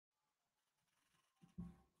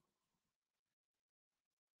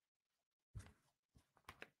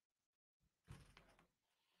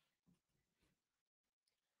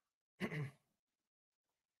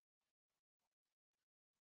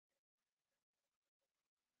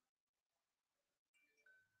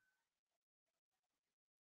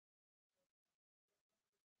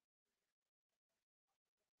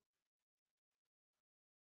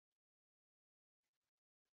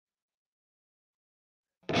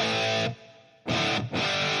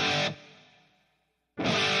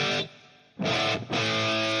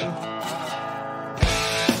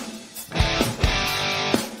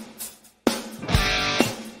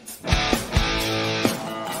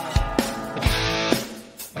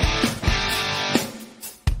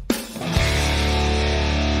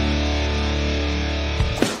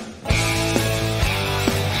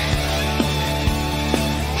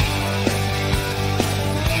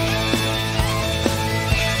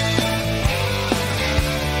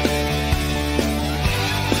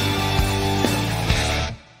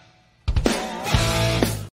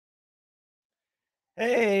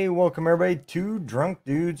Welcome everybody to Drunk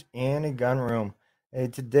Dudes in a Gun Room. Hey,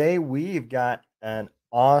 today we've got an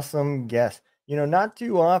awesome guest. Not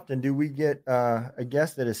too often do we get a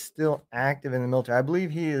guest that is still active in the military. I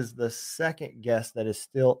believe he is the second guest that is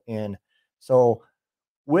still in. So,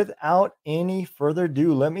 without any further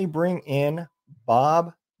ado, let me bring in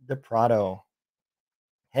Bob Deprato.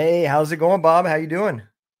 Hey, how's it going, Bob? How you doing?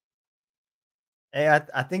 Hey,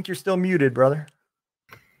 I think you're still muted, brother.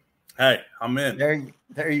 Hey, I'm in.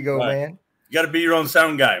 There you go, Right. man. You got to be your own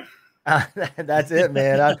sound guy. That's it,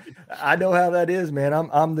 man. I know how that is, man.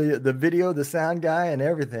 I'm the video, the sound guy, and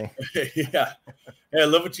everything. Yeah. Hey, I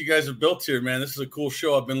love what you guys have built here, man. This is a cool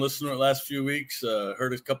show. I've been listening to it the last few weeks.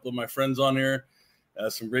 Heard a couple of my friends on here,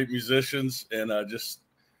 some great musicians, and just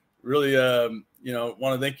really,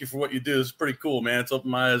 want to thank you for what you do. It's pretty cool, man. It's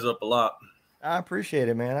opened my eyes up a lot. I appreciate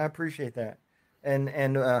it, man. I appreciate that. And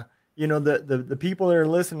the people that are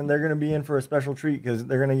listening, they're going to be in for a special treat because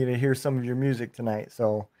they're going to get to hear some of your music tonight.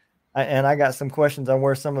 So, I got some questions on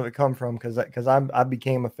where some of it come from because I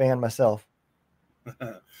became a fan myself.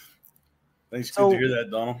 Thanks. Good to hear that,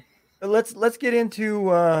 Donald. Let's get into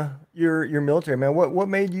your military, man. What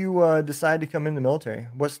made you decide to come in the military?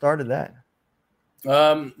 What started that?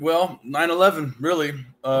 Well, 9/11, really.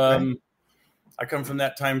 Okay. I come from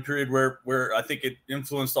that time period where I think it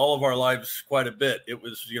influenced all of our lives quite a bit. It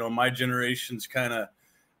was, my generation's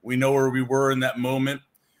we know where we were in that moment,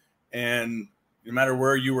 and no matter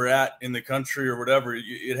where you were at in the country or whatever,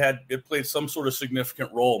 it played some sort of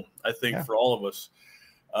significant role, I think, for all of us.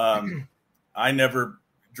 I never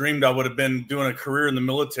dreamed I would have been doing a career in the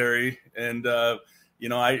military. And,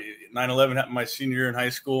 9/11 happened my senior year in high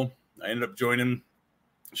school. I ended up joining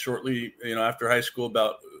shortly, after high school,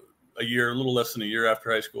 about a little less than a year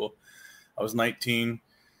after high school. I was 19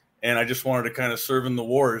 and I just wanted to kind of serve in the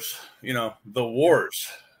wars, which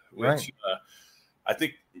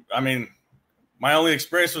my only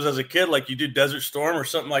experience was as a kid, like you do Desert Storm or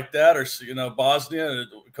something like that, or, Bosnia,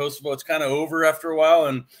 Kosovo. It's kind of over after a while.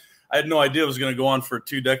 And I had no idea it was going to go on for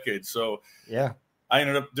 2 decades. So yeah, I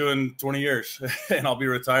ended up doing 20 years and I'll be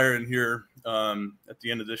retiring here at the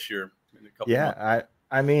end of this year. In a couple months.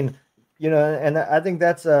 I mean, and I think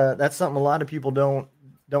that's something a lot of people don't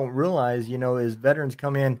realize, is veterans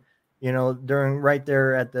come in, during right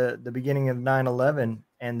there at the beginning of 9/11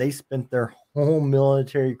 and they spent their whole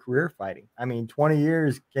military career fighting. I mean, 20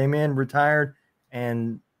 years, came in, retired,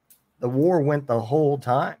 and the war went the whole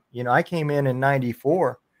time. I came in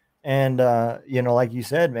 94 and, like you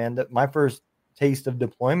said, man, my first taste of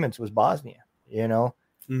deployments was Bosnia,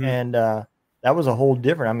 Mm-hmm. and, that was a whole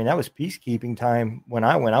different, I mean, that was peacekeeping time when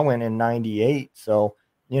I went in 98. So,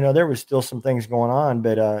 there was still some things going on,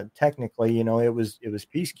 but, technically, it was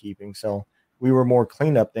peacekeeping. So we were more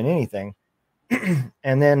cleanup than anything.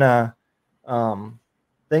 And then,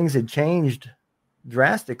 things had changed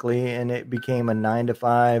drastically and it became a 9 to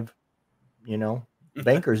 5,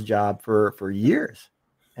 banker's job for years.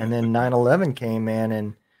 And then 9/11 came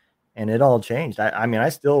in and it all changed. I mean, I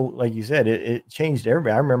still, like you said, it changed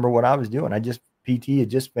everybody. I remember what I was doing. PT had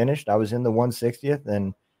just finished. I was in the 160th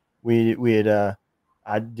and we had,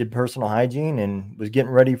 I did personal hygiene and was getting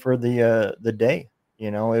ready for the day.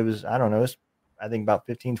 It was, I don't know, I think about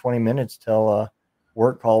 15, 20 minutes till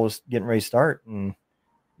work call was getting ready to start. And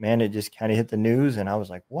man, it just kind of hit the news and I was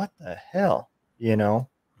like, what the hell,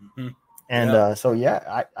 Mm-hmm. And so,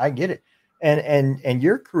 yeah, I get it. And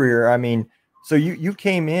your career, I mean, so you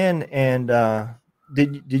came in and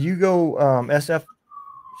did you go SF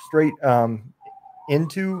straight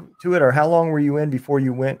into it, or how long were you in before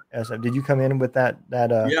you went SF? Did you come in with that?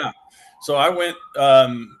 Yeah. So I went.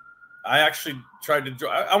 I actually tried to.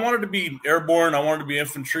 I wanted to be airborne. I wanted to be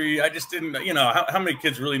infantry. I just didn't. How many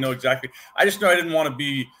kids really know exactly? I just know I didn't want to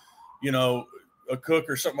be, a cook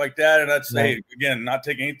or something like that. And I'd say, again, not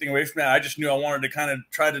taking anything away from that. I just knew I wanted to kind of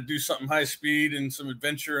try to do something high speed and some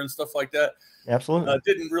adventure and stuff like that. Absolutely.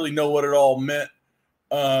 Didn't really know what it all meant.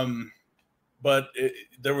 But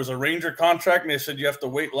there was a Ranger contract, and they said you have to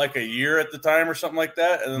wait like a year at the time or something like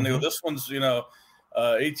that. And then they go, this one's,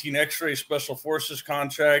 18 X-ray Special Forces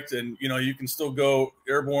contract, and, you can still go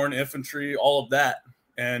airborne, infantry, all of that.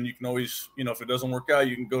 And you can always, if it doesn't work out,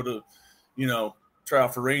 you can go to, try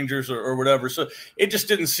out for Rangers or whatever. So it just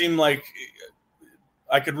didn't seem like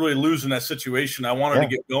I could really lose in that situation. I wanted to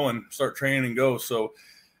get going, start training and go. So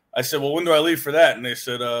I said, well, when do I leave for that? And they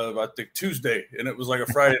said, I think Tuesday. And it was like a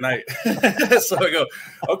Friday night. So I go,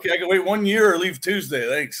 okay, I can wait 1 year or leave Tuesday.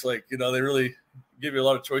 Thanks. Like, they really give you a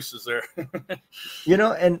lot of choices there.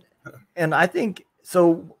 And I think,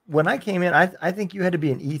 so when I came in, I think you had to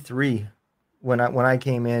be an E3 when I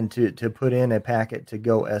came in to put in a packet to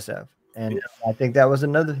go SF. And I think that was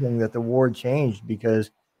another thing that the war changed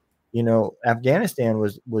because, Afghanistan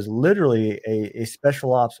was literally a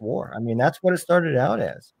special ops war. I mean, that's what it started out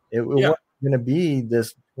as. It Yeah. wasn't going to be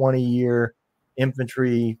this 20-year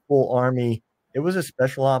infantry full army. It was a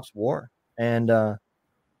special ops war. And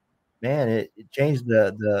man, it changed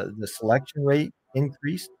the selection rate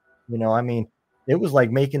increased. I mean, it was like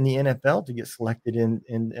making the NFL to get selected in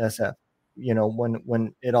SF,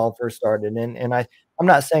 when it all first started. And I'm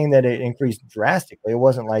not saying that it increased drastically. It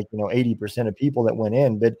wasn't like, 80% of people that went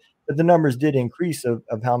in, but the numbers did increase of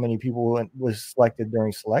how many people was selected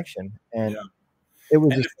during selection. And Yeah. it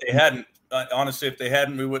was And just, if they hadn't, honestly, if they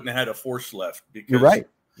hadn't, we wouldn't have had a force left you're because, right.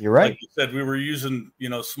 You're like right. you said, we were using,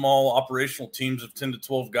 small operational teams of 10 to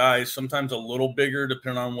 12 guys, sometimes a little bigger,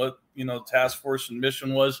 depending on what, task force and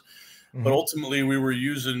mission was. But Mhm. ultimately, we were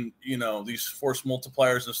using, these force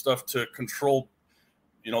multipliers and stuff to control,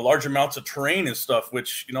 large amounts of terrain and stuff,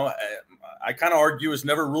 which, I kind of argue has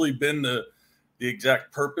never really been the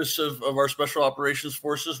exact purpose of our special operations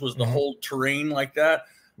forces was the Mhm. whole terrain like that.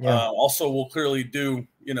 Yeah. Also, we'll clearly do,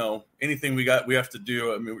 anything we have to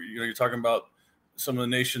do. I mean, you're talking about some of the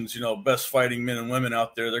nation's, best fighting men and women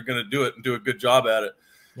out there. They're going to do it and do a good job at it.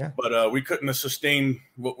 Yeah. But we couldn't have sustained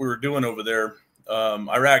what we were doing over there.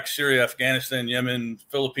 Iraq, Syria, Afghanistan, Yemen,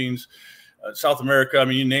 Philippines, South America. I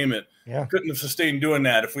mean, you name it. Yeah. Couldn't have sustained doing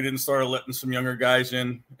that if we didn't start letting some younger guys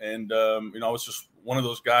in. And, I was just one of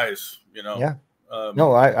those guys, Yeah.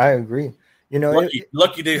 No, I agree.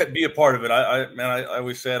 lucky to be a part of it. I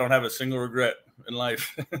always say I don't have a single regret in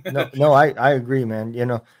life. No, I agree, man.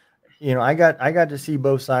 I got to see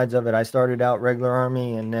both sides of it. I started out regular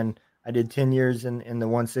Army, and then I did 10 years in the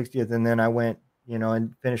 160th, and then I went,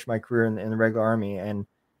 and finished my career in the regular Army. And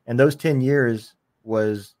those 10 years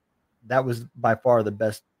was by far the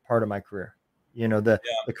best part of my career. The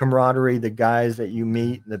camaraderie, the guys that you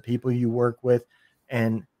meet, the people you work with,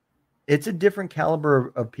 and it's a different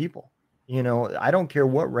caliber of people. I don't care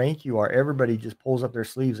what rank you are. Everybody just pulls up their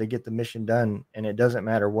sleeves. They get the mission done, and it doesn't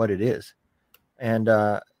matter what it is. And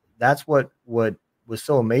that's what was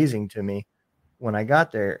so amazing to me when I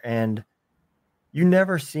got there. And you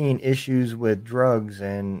never seen issues with drugs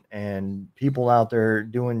and people out there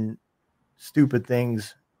doing stupid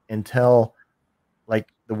things until like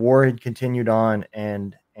the war had continued on,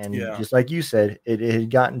 and Yeah. just like you said, it had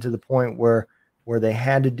gotten to the point where they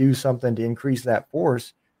had to do something to increase that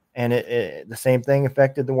force. And the same thing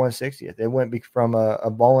affected the 160th. It went from a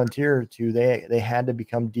volunteer to they had to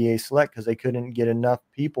become DA select because they couldn't get enough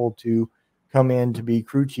people to come in to be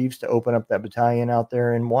crew chiefs to open up that battalion out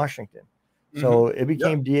there in Washington. So it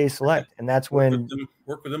became DA select, and that's when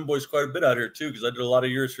work with them boys quite a bit out here too, because I did a lot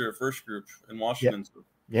of years here at First Group in Washington.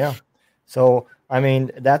 Yeah. So I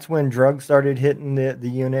mean, that's when drugs started hitting the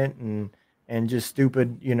unit, and just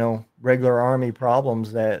stupid, regular Army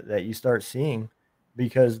problems that you start seeing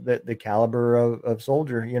because the caliber of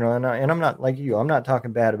soldier, and I'm not like you. I'm not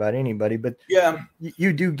talking bad about anybody, but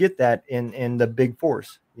you do get that in the big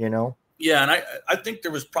force, Yeah, and I think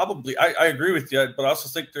there was probably I agree with you, but I also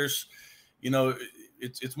think there's,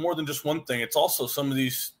 it's more than just one thing. It's also some of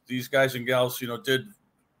these guys and gals, did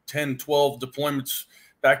 10, 12 deployments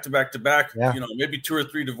back to back to back. Yeah. Maybe 2 or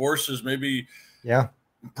 3 divorces, maybe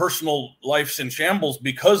personal life's in shambles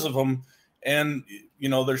because of them. And,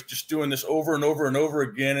 they're just doing this over and over and over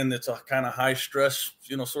again. And it's a kind of high stress,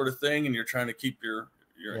 sort of thing. And you're trying to keep your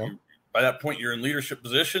by that point, you're in leadership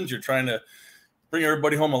positions. You're trying to bring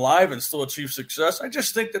everybody home alive and still achieve success. I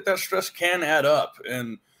just think that stress can add up.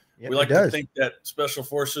 And we like to think that special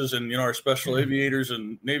forces and, our special aviators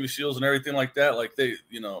and Navy SEALs and everything like that, like they,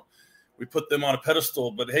 we put them on a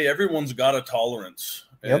pedestal, but hey, everyone's got a tolerance.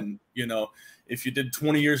 And, if you did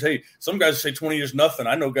 20 years, hey, some guys say 20 years, nothing.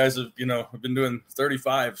 I know guys have, have been doing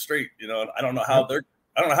 35 straight, I don't know how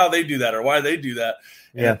I don't know how they do that or why they do that.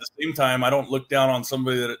 And at the same time, I don't look down on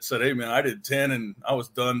somebody that said, hey man, I did 10 and I was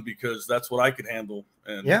done because that's what I could handle.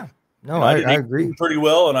 And I agree pretty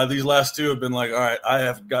well. And these last 2 have been like, all right, I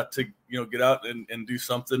have got to, get out and do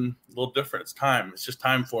something a little different. It's time. It's just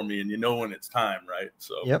time for me. And when it's time. Right.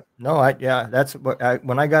 So, that's what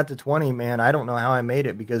when I got to 20, man, I don't know how I made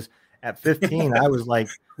it because at 15, I was like,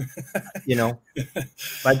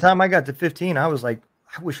 by the time I got to 15, I was like,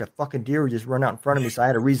 I wish a fucking deer would just run out in front of me so I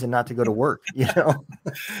had a reason not to go to work. I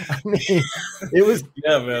mean, it was,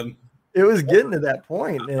 man. It was getting to that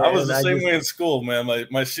point. I was the same way in school, man.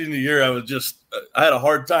 My senior year, I had a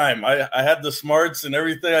hard time. I had the smarts and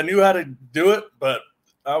everything. I knew how to do it, but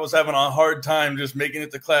I was having a hard time just making it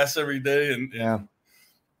to class every day and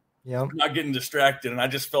not getting distracted. And I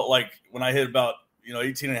just felt like when I hit about,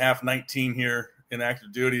 18 and a half, 19 here in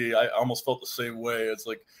active duty, I almost felt the same way. It's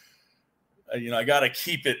like, I got to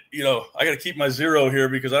keep it, I got to keep my zero here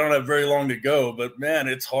because I don't have very long to go, but man,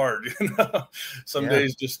 it's hard. Some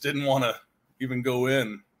days just didn't want to even go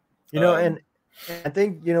in, and I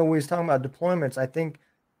think, when we was talking about deployments, I think,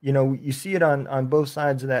 you see it on both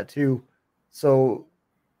sides of that too. So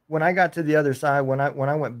when I got to the other side, when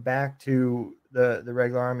I went back to the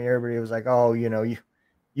regular Army, everybody was like, oh,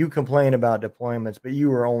 you complain about deployments, but you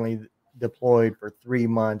were only deployed for 3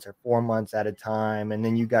 months or 4 months at a time. And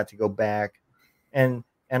then you got to go back. And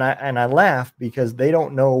I laugh because they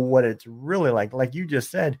don't know what it's really like. Like you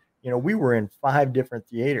just said, we were in 5 different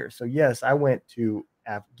theaters. So yes, I went to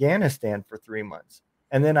Afghanistan for 3 months.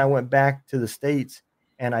 And then I went back to the States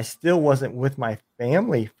and I still wasn't with my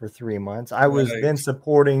family for 3 months. I was then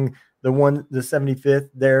supporting the 75th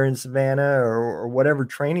there in Savannah or whatever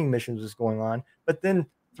training missions was going on. But then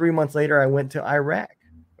 3 months later, I went to Iraq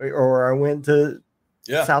or I went to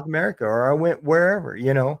South America or I went wherever,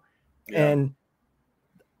 and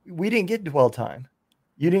we didn't get dwell time.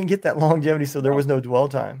 You didn't get that longevity. So there was no dwell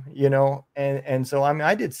time, and so, I mean,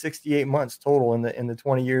 I did 68 months total in the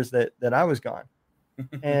 20 years that I was gone.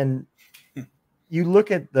 And you look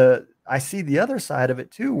at I see the other side of it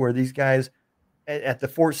too, where these guys at the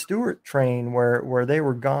Fort Stewart train where they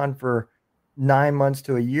were gone for 9 months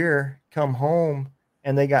to a year, come home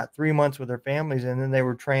and they got 3 months with their families, and then they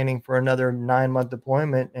were training for another 9-month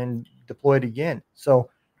deployment and deployed again. So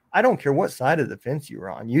I don't care what side of the fence you were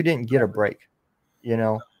on, you didn't get a break,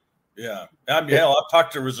 Yeah. I mean, hell, I've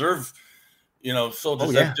talked to reserve,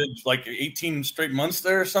 soldiers that did like 18 straight months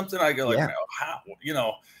there or something. I go like, how,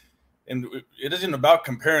 and it isn't about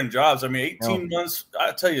comparing jobs. I mean, 18 months,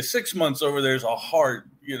 I tell you, 6 months over there is a hard,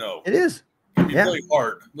 it is. It can be really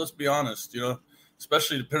hard. Let's be honest,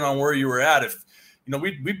 especially depending on where you were at. If,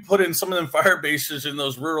 we put in some of them fire bases in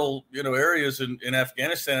those rural, areas in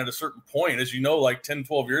Afghanistan at a certain point, as like 10,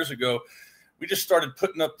 12 years ago, we just started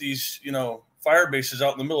putting up these, fire bases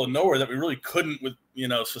out in the middle of nowhere that we really couldn't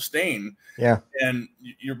sustain. Yeah. And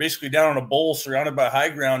you're basically down on a bowl surrounded by high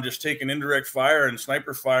ground, just taking indirect fire and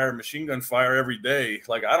sniper fire, machine gun fire every day.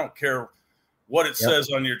 Like, I don't care what it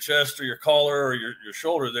says on your chest or your collar or your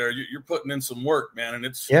shoulder there, you're putting in some work, man. And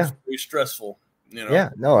it's very stressful. Yeah,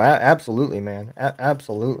 no, absolutely, man.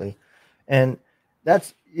 Absolutely. And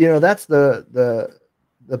that's the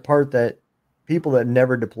part that people that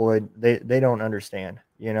never deployed, they don't understand,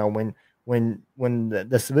 when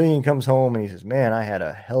the civilian comes home and he says, man, I had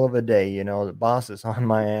a hell of a day, the boss is on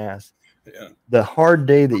my ass. Yeah. The hard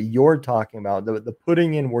day that you're talking about, the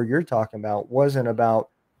putting in where you're talking about wasn't about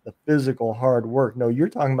the physical hard work. No, you're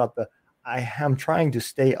talking about I'm trying to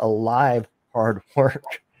stay alive hard work.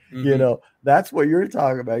 Mm-hmm. That's what you're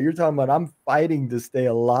talking about. You're talking about I'm fighting to stay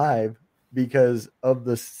alive because of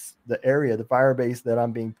the area, the fire base that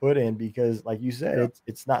I'm being put in, because like you said,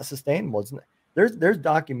 it's not sustainable. There's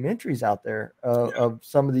documentaries out there of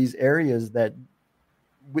some of these areas that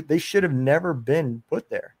they should have never been put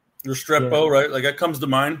there. Restrepo, right? Like that comes to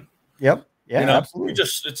mind. Yep. Yeah, absolutely.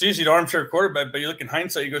 It's easy to armchair quarterback, but you look in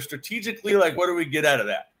hindsight, you go strategically, like, what do we get out of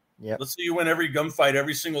that? Yeah. Let's say you win every gunfight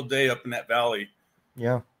every single day up in that valley.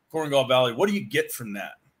 Yeah. Korengal Valley. What do you get from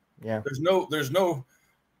that? Yeah. There's no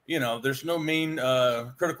main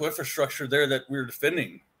critical infrastructure there that we're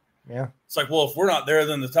defending. Yeah. It's like, well, if we're not there,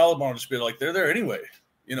 then the Taliban will just be like, they're there anyway.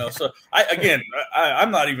 So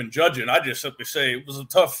I'm not even judging. I just simply say it was a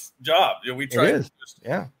tough job. We tried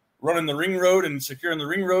running the ring road and securing the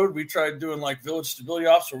ring road. We tried doing like village stability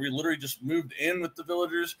ops where we literally just moved in with the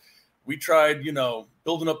villagers. We tried,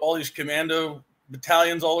 building up all these commando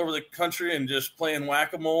battalions all over the country and just playing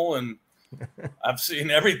whack-a-mole. And I've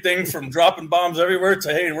seen everything from dropping bombs everywhere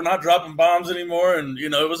to, hey, we're not dropping bombs anymore. And,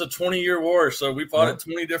 it was a 20-year war. So we fought it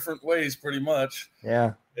 20 different ways pretty much.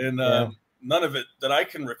 Yeah. And none of it that I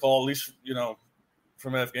can recall, at least,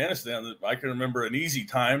 from Afghanistan, that I can remember an easy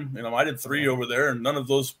time. I did 3 over there and none of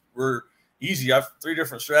those were easy. I've 3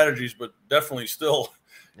 different strategies, but definitely still,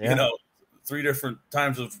 3 different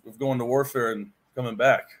times of going to warfare and coming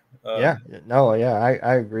back. I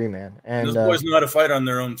agree, man. And those boys know how to fight on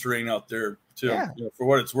their own terrain out there too. Yeah. For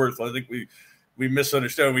what it's worth, I think we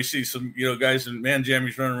misunderstand. We see some guys in man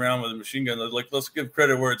jammies running around with a machine gun. Like, let's give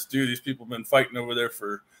credit where it's due. These people have been fighting over there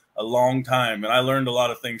for a long time, and I learned a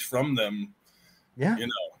lot of things from them. Yeah,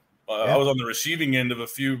 I was on the receiving end of a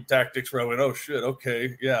few tactics where I went, oh shit,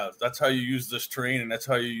 okay, yeah, that's how you use this terrain, and that's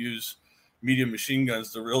how you use medium machine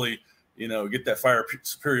guns to really get that fire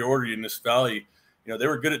superiority in this valley. They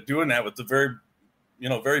were good at doing that with the very,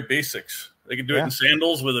 very basics. They could do it in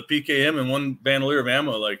sandals with a PKM and 1 bandolier of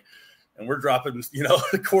ammo, and we're dropping,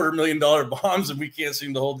 $250,000 bombs and we can't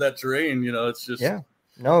seem to hold that terrain. It's just,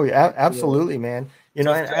 absolutely, man.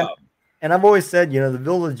 And I've always said, the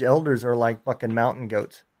village elders are like fucking mountain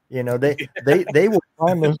goats. They will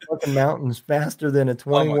climb those fucking mountains faster than a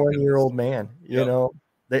Oh my 21-year-old goodness. man. Yep.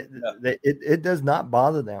 It does not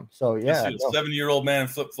bother them. So I yeah, see a no, 7-year-old man in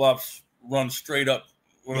flip flops run straight up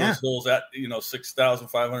one of yeah, those hills at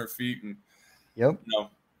 6,500 feet, and yep,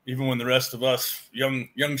 even when the rest of us young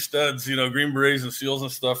studs, Green Berets and SEALs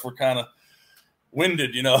and stuff, were kind of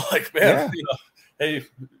winded, like, man, yeah. Hey,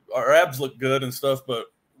 our abs look good and stuff, but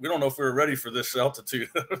we don't know if we were ready for this altitude.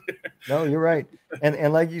 No, you're right.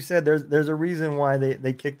 And like you said, there's a reason why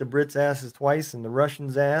they kicked the Brits' asses twice and the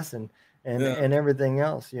Russians' ass Yeah. and everything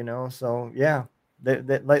else, So yeah,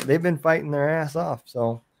 they've been fighting their ass off.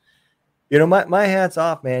 So my hat's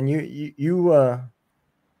off, man. You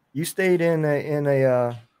stayed in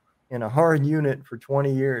a hard unit for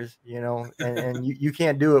 20 years, and you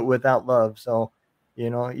can't do it without love. So,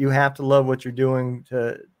 you have to love what you're doing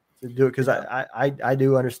to do it. Cause Yeah. I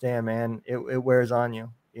do understand, man, it wears on you,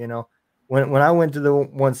 when I went to the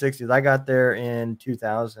 160s, I got there in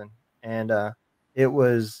 2000, and, it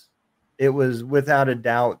was, without a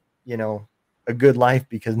doubt, a good life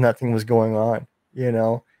because nothing was going on,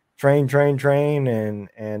 train,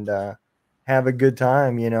 and have a good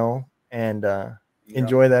time, and Yeah.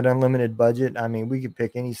 enjoy that unlimited budget. I mean, we could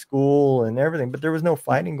pick any school and everything, but there was no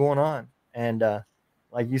fighting going on. And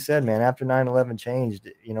like you said, man, after 9/11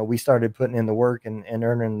 changed, we started putting in the work and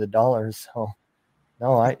earning the dollars. So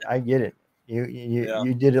no, I get it. Yeah.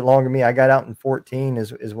 You did it longer than me. I got out in 14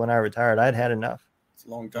 is when I retired. I'd had enough. It's a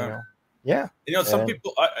long time. Yeah. Some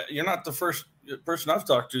people, you're not the first person I've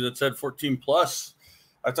talked to that said 14 plus.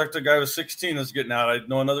 I talked to a guy who was 16 that's getting out. I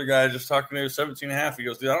know another guy just talking to him 17 and a half. He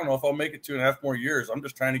goes, dude, I don't know if I'll make it 2.5 more years. I'm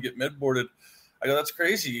just trying to get med-boarded. I go, that's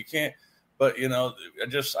crazy. You can't. But,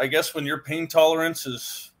 I guess when your pain tolerance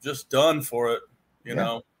is just done for it,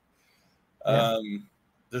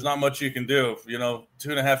 there's not much you can do.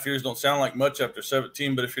 2.5 years don't sound like much after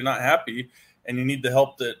 17, but if you're not happy and you need the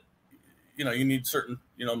help that, you need certain,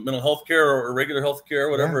 mental health care or regular health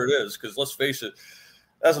care, whatever it is. Because let's face it,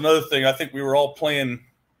 that's another thing. I think we were all playing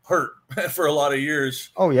hurt for a lot of years.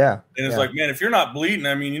 Oh yeah. And it's like, man, if you're not bleeding,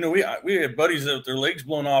 I mean, we had buddies that their legs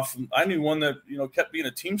blown off. I knew one that, kept being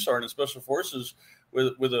a team sergeant in special forces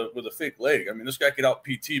with a fake leg. I mean, this guy could out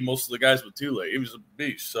PT most of the guys with 2 legs. He was a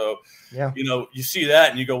beast. So, yeah, you see that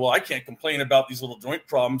and you go, well, I can't complain about these little joint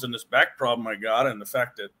problems and this back problem I got. And the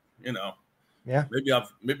fact that, yeah,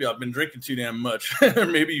 maybe I've been drinking too damn much, or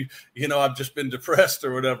maybe I've just been depressed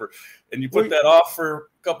or whatever. And you put that off for a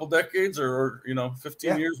couple decades or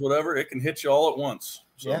 15 years, whatever, it can hit you all at once.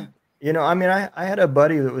 So. Yeah, I mean, I had a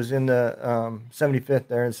buddy that was in the 75th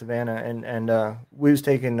there in Savannah, and we was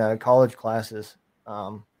taking college classes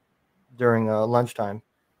during lunchtime,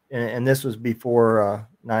 and this was before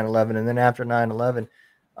 9/11, and then after 9/11,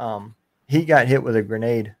 he got hit with a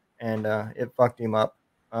grenade, and it fucked him up.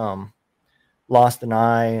 Lost an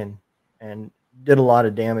eye and did a lot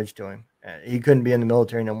of damage to him. He couldn't be in the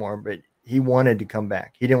military no more, but he wanted to come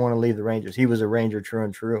back. He didn't want to leave the Rangers. He was a Ranger true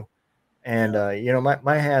and true. And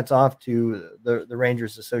my hat's off to the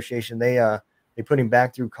Rangers Association. They put him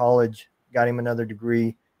back through college, got him another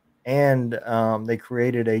degree, and they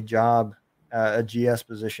created a job, a GS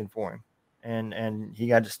position for him, and he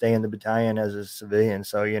got to stay in the battalion as a civilian.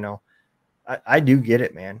 So I do get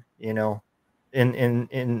it, man. In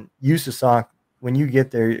USASOC, when you get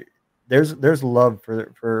there, there's love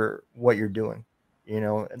for what you're doing.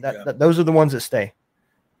 That those are the ones that stay,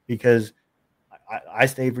 because I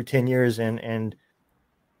stayed for 10 years and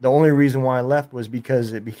the only reason why I left was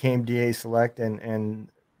because it became DA select and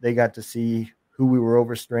they got to see who we were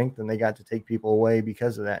over strength and they got to take people away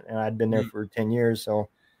because of that. And I'd been there for 10 years. So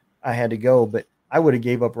I had to go, but I would have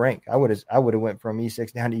gave up rank. I would have went from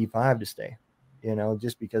E6 down to E5 to stay,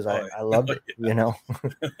 just because I loved it, Yeah.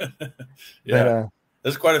 But,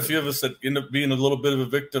 there's quite a few of us that end up being a little bit of a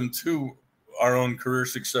victim to our own career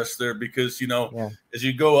success there, because, as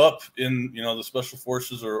you go up in, the special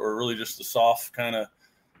forces or really just the soft kind of,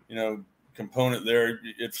 component there,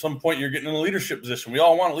 at some point you're getting in a leadership position. We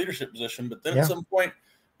all want a leadership position, but then at some point,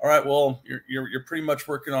 all right, well, you're pretty much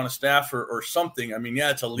working on a staff or something. I mean,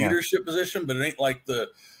 it's a leadership position, but it ain't like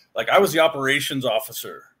I was the operations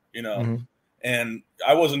officer, and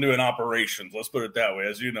I wasn't doing operations. Let's put it that way.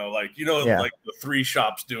 As you know, like the 3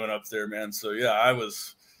 shops doing up there, man. So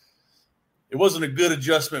it wasn't a good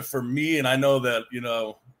adjustment for me. And I know that,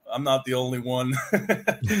 I'm not the only one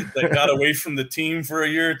that got away from the team for a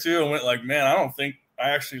year or two and went like, man, I don't think I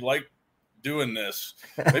actually like doing this.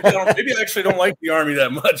 Maybe I actually don't like the Army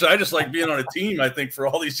that much. I just like being on a team, I think, for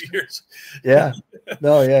all these years. Yeah.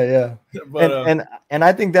 No, yeah. But, and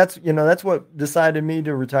I think that's, that's what decided me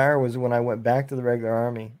to retire was when I went back to the regular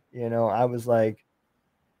Army. I was like,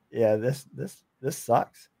 yeah, this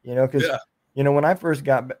sucks, because, when I first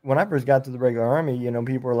got to the regular Army,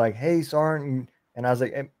 people were like, hey, Sergeant. And I was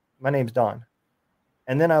like, hey, my name's Don.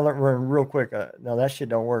 And then I learned real quick, no, that shit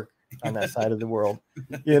don't work on that side of the world,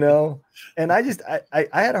 and I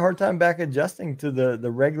had a hard time back adjusting to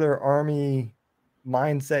the regular Army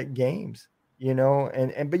mindset games,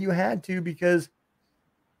 but you had to, because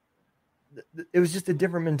it was just a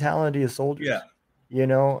different mentality of soldiers,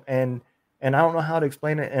 and I don't know how to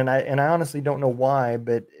explain it. And I honestly don't know why,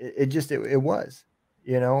 but it was,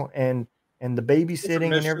 and the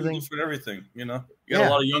babysitting and everything. Different everything, you got a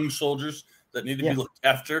lot of young soldiers that need to be looked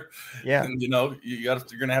after. Yeah. And, you're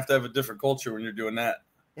going to have a different culture when you're doing that.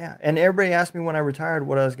 Yeah. And everybody asked me when I retired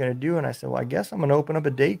what I was going to do. And I said, well, I guess I'm going to open up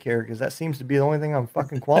a daycare, because that seems to be the only thing I'm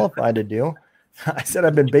fucking qualified to do. I said,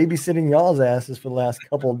 I've been babysitting y'all's asses for the last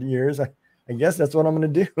couple of years. I guess that's what I'm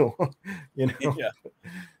going to do, Yeah.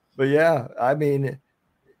 But yeah, I mean,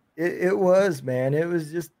 it was, man, it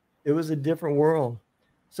was a different world.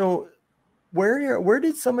 So where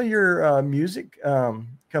did some of your music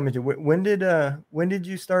come into? When did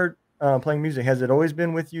you start playing music? Has it always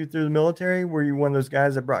been with you through the military? Were you one of those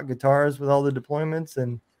guys that brought guitars with all the deployments?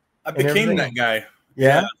 And I became that guy.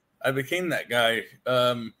 Yeah, I became that guy.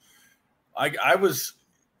 I was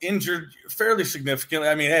injured fairly significantly.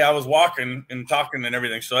 I mean, hey, I was walking and talking and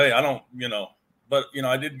everything. So, hey, I don't, but,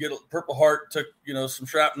 I did get a Purple Heart, took, some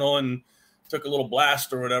shrapnel and took a little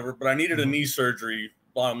blast or whatever, but I needed a knee surgery,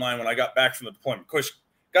 bottom line, when I got back from the deployment. Of course,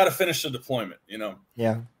 got to finish the deployment,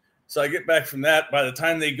 Yeah. So I get back from that. By the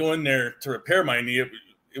time they go in there to repair my knee,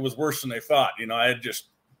 it was worse than they thought. I had just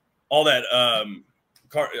all that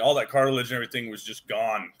cartilage and everything was just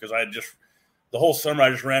gone, because I had the whole summer I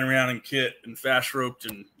just ran around in kit and fast roped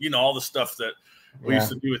and all the stuff that we used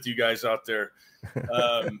to do with you guys out there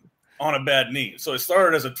on a bad knee. So it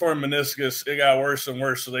started as a torn meniscus. It got worse and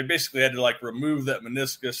worse. So they basically had to remove that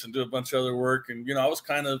meniscus and do a bunch of other work. And I was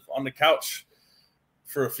kind of on the couch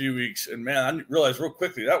for a few weeks, and man, I realized real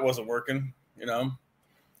quickly that wasn't working. You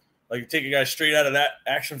take a guy straight out of that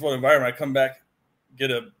action-filled environment, I come back,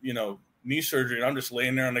 get a knee surgery, and I'm just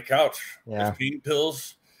laying there on the couch. There's pain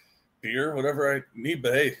pills, beer, whatever I need.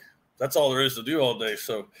 But hey, that's all there is to do all day.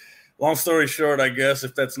 So long story short, I guess,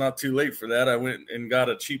 if that's not too late for that, I went and got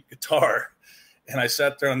a cheap guitar, and I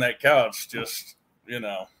sat there on that couch just,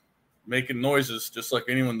 making noises just like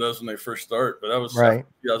anyone does when they first start. But that was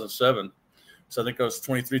 2007. So I think I was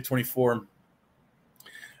 23, 24.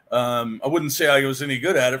 I wouldn't say I was any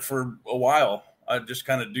good at it for a while. I'd just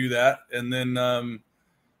kind of do that. And then, I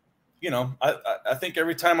think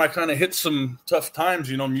every time I kind of hit some tough times,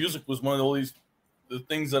 music was one of the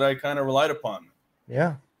things that I kind of relied upon.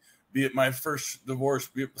 Yeah. Be it my first divorce,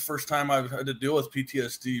 be it the first time I've had to deal with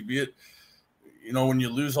PTSD, be it, when you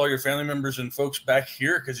lose all your family members and folks back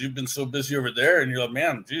here because you've been so busy over there, and you're like,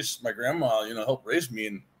 man, geez, my grandma, helped raise me,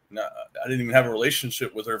 and I didn't even have a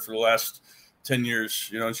relationship with her for the last 10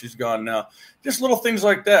 years, and she's gone now. Just little things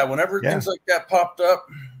like that. Whenever things like that popped up,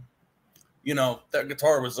 that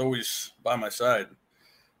guitar was always by my side.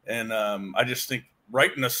 And I just think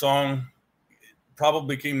writing a song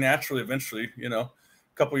probably came naturally eventually. A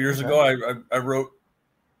couple of years ago, I wrote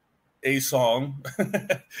a song.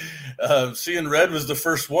 Seeing Red was the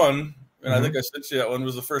first one. And I think I sent you that one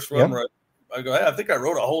was the first one where I go, hey, I think I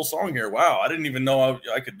wrote a whole song here. Wow. I didn't even know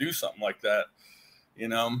I could do something like that,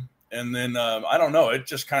 And then I don't know. It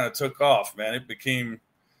just kind of took off, man. It became,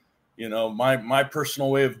 my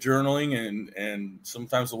personal way of journaling and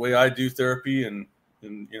sometimes the way I do therapy and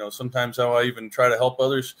sometimes how I even try to help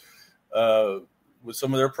others with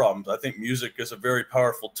some of their problems. I think music is a very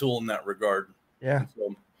powerful tool in that regard. Yeah.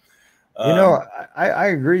 So, I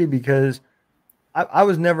agree, because I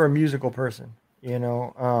was never a musical person,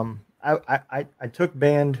 I took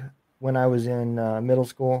band when I was in middle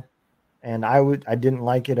school, and I didn't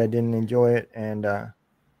like it. I didn't enjoy it. And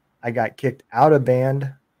I got kicked out of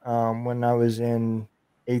band when I was in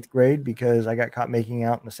 8th grade because I got caught making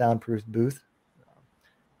out in a soundproof booth.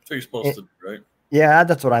 So you're supposed to, right? Yeah,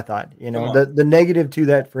 that's what I thought. The negative to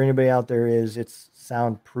that for anybody out there is it's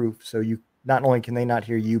soundproof. So you not only can they not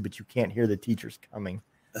hear you, but you can't hear the teachers coming.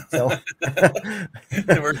 So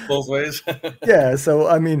it works both ways. Yeah. So,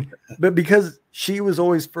 I mean, but because she was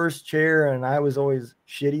always first chair and I was always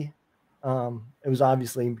shitty, it was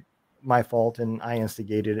obviously my fault and I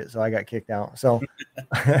instigated it. So I got kicked out. So,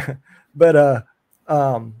 but,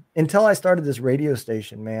 until I started this radio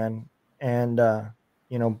station, man, and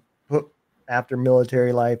you know, put after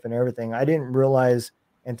military life and everything, I didn't realize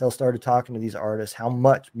until I started talking to these artists how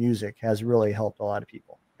much music has really helped a lot of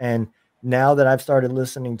people. And now that I've started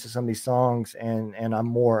listening to some of these songs, and I'm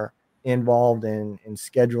more involved in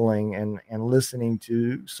scheduling and listening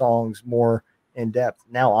to songs more in depth,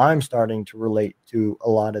 now I'm starting to relate to a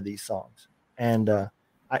lot of these songs. And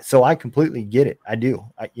so I completely get it. I do.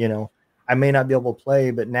 You know, I may not be able to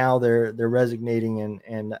play, but now they're resonating,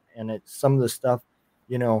 and it's some of the stuff,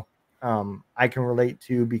 you know, I can relate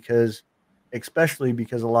to, because especially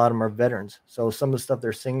because a lot of them are veterans. So some of the stuff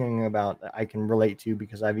they're singing about, I can relate to,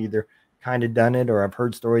 because I've either kind of done it, or I've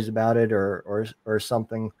heard stories about it, or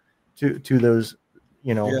something to those,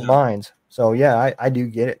 you know, Yeah. lines. So yeah, I do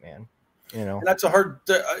get it, man. You know, And that's a hard,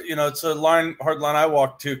 you know, it's a hard line I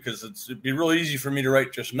walk too, because it'd be real easy for me to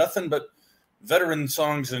write just nothing but veteran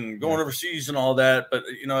songs and going overseas and all that. But,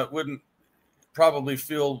 you know, it wouldn't probably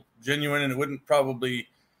feel genuine, and it wouldn't probably,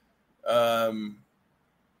 I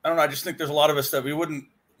don't know. I just think there's a lot of us that we wouldn't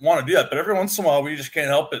want to do that. But every once in a while, we just can't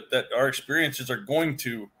help it that our experiences are going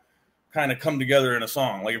to kind of come together in a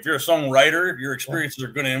song. Like if you're a songwriter, your experiences are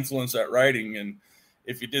going to influence that writing. And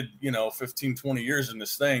if you did, you know, 15, 20 years in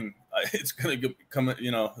this thing, it's going to come,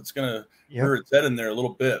 you know, it's going to rear its head in there a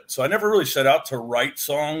little bit. So I never really set out to write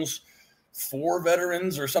songs for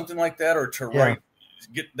veterans or something like that, or to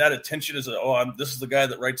get that attention as this is the guy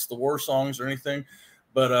that writes the war songs or anything.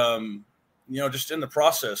 But, you know, just in the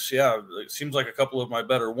process, it seems like a couple of my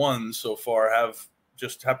better ones so far have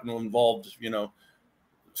just happened to involve, you know,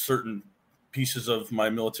 certain pieces of my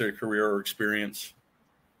military career or experience.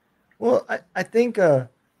 Well, I think,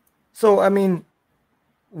 so, I mean,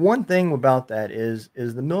 one thing about that is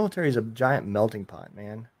the military is a giant melting pot,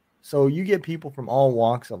 man. So you get people from all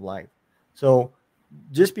walks of life. So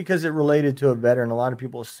just because it related to a veteran, a lot of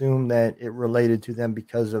people assume that it related to them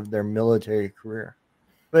because of their military career.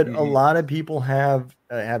 But a lot of people have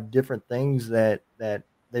different things that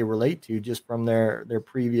they relate to just from their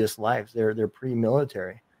previous lives, their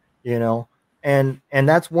pre-military, you know. And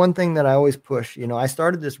that's one thing that I always push. You know, I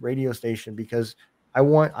started this radio station because I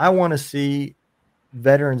want to see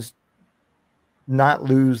veterans not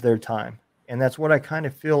lose their time. And that's what I kind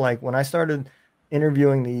of feel like when I started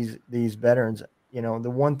interviewing these veterans. You know, the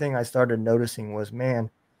one thing I started noticing was, man,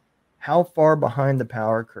 how far behind the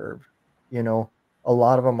power curve, you know, a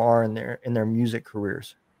lot of them are in their music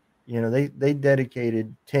careers. You know, they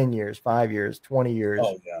dedicated 10 years, 5 years, 20 years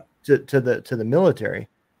to the military.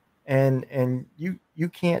 And you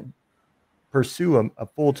can't pursue a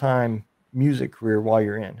full-time music career while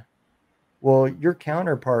you're in. Well, your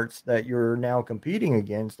counterparts that you're now competing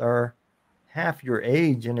against are half your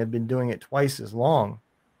age and have been doing it twice as long,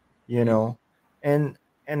 you know. And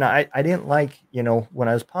I didn't like, you know, when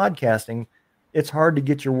I was podcasting, it's hard to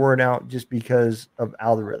get your word out just because of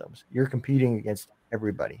algorithms. You're competing against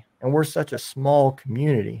everybody, and we're such a small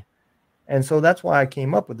community. And so that's why I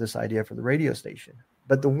came up with this idea for the radio station.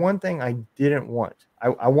 But the one thing I didn't want,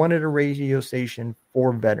 I wanted a radio station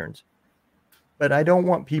for veterans, but I don't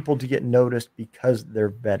want people to get noticed because they're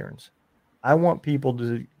veterans. I want people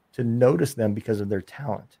to notice them because of their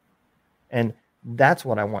talent. And that's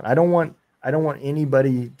what I want. I don't want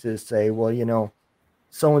anybody to say, well, you know,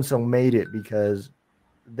 so and so made it because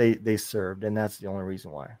they served, and that's the only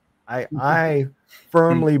reason why. I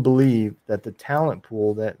firmly believe that the talent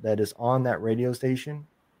pool that is on that radio station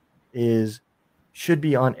should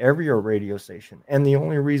be on every radio station. And the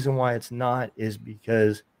only reason why it's not is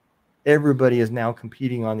because everybody is now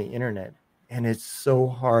competing on the internet, and it's so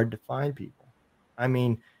hard to find people. I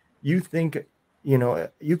mean, you think, you know,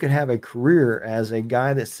 you could have a career as a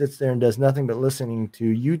guy that sits there and does nothing but listening to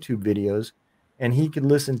YouTube videos, and he could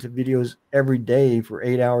listen to videos every day for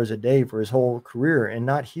 8 hours a day for his whole career and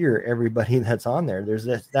not hear everybody that's on there. There's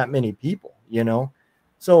that many people, you know?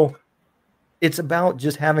 So it's about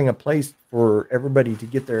just having a place for everybody to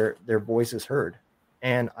get their voices heard.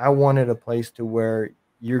 And I wanted a place to where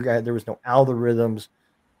there was no algorithms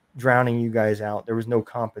drowning you guys out. There was no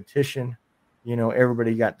competition. You know,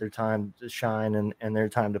 everybody got their time to shine and their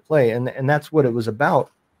time to play. And that's what it was about.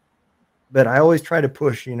 But I always try to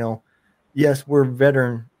push, you know, yes, we're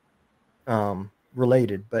veteran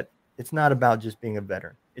related, but it's not about just being a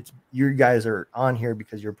veteran. It's you guys are on here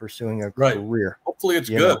because you're pursuing a career. Hopefully it's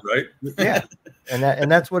good, right? Yeah. And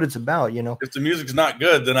that's what it's about, you know. If the music's not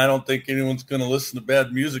good, then I don't think anyone's going to listen to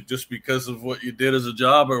bad music just because of what you did as a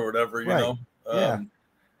job or whatever, you know. Yeah.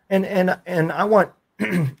 And I want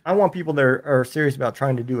I want people that are serious about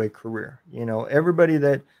trying to do a career. You know, everybody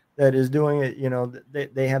that is doing it, you know,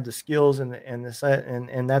 they have the skills and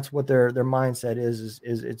that's what their mindset is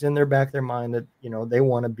it's in their back of their mind that, you know, they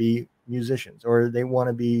want to be musicians or they want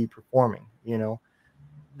to be performing. You know,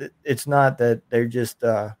 it's not that they're just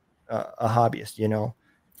a hobbyist. You know,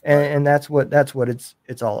 and that's what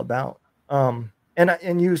it's all about.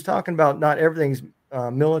 And you was talking about not everything's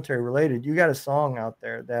military related. You got a song out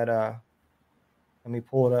there that let me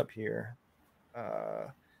pull it up here.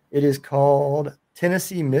 It is called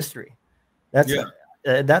Tennessee Mystery.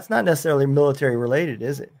 That's not necessarily military related,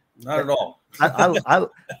 is it? Not at all.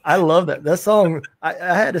 I love that. That song. I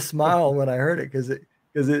had to smile when I heard it because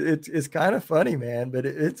it's kind of funny, man. But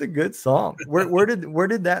it's a good song. Where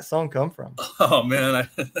did that song come from? Oh man,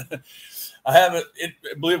 I haven't.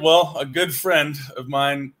 Well, a good friend of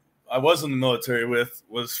mine I was in the military with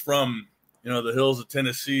was from the hills of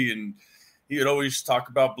Tennessee, and he would always talk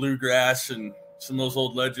about bluegrass and some of those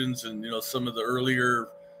old legends, and some of the earlier.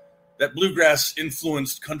 That bluegrass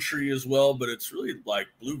influenced country as well, but it's really like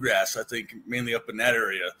bluegrass, I think, mainly up in that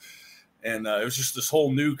area. And it was just this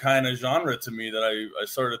whole new kind of genre to me that I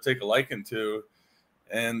started to take a liking to.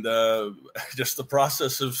 And just the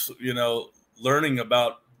process of, learning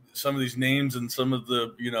about some of these names and some of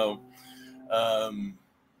the,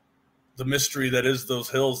 the mystery that is those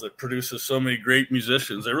hills that produces so many great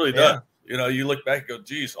musicians. It really does. You look back and go,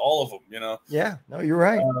 geez, all of them, Yeah, no, you're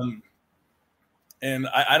right. And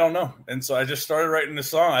I don't know. And so I just started writing the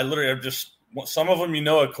song. Some of them,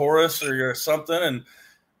 a chorus or something. And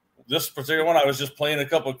this particular one, I was just playing a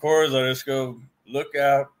couple of chords. I just go, look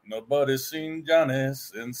out, nobody's seen Johnny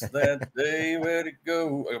since that day. Where'd it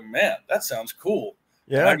go? Oh, man, that sounds cool.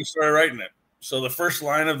 Yeah. And I just started writing it. So the first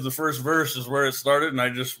line of the first verse is where it started. And I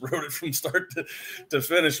just wrote it from start to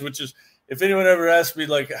finish, which is, if anyone ever asked me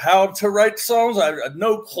like how to write songs, I had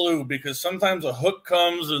no clue, because sometimes a hook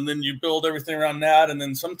comes and then you build everything around that. And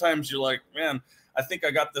then sometimes you're like, man, I think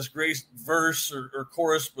I got this great verse or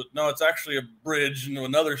chorus, but no, it's actually a bridge into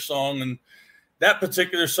another song. And that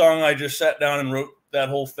particular song, I just sat down and wrote that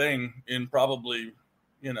whole thing in probably,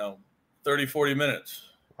 30, 40 minutes.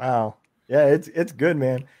 Wow. Yeah, it's good,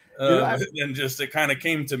 man. And just, it kind of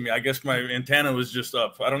came to me. I guess my antenna was just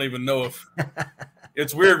up. I don't even know if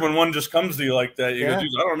it's weird when one just comes to you like that. You go,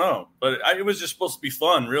 geez, I don't know, but it was just supposed to be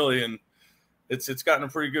fun, really. And it's gotten a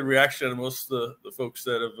pretty good reaction to most of the folks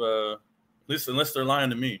that have, at least unless they're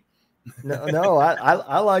lying to me. No,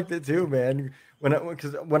 I liked it too, man.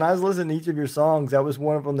 Because when I was listening to each of your songs, that was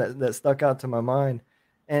one of them that stuck out to my mind.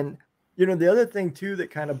 And, the other thing too,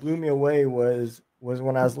 that kind of blew me away was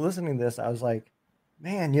when I was listening to this, I was like,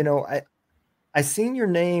 man, I seen your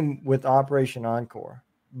name with Operation Encore,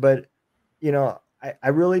 but, I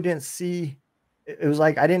really didn't see, it was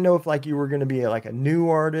like, I didn't know if like you were going to be like a new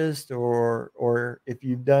artist or if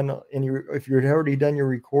you've done if you had already done your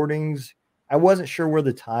recordings. I wasn't sure where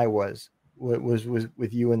the tie was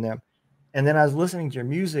with you and them. And then I was listening to your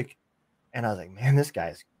music and I was like, man, this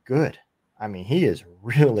guy's good. I mean, he is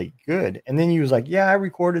really good. And then he was like, yeah, I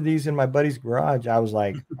recorded these in my buddy's garage. I was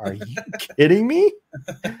like, are you kidding me?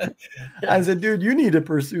 I said, dude, you need to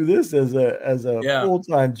pursue this as a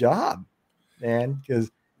full-time job, man. Because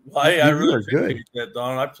I really appreciate that,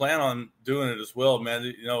 Don. I plan on doing it as well,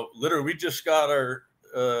 man. Literally, we just got our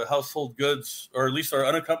household goods, or at least our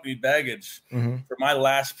unaccompanied baggage for my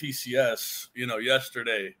last PCS,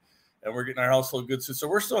 yesterday. And we're getting our household goods. So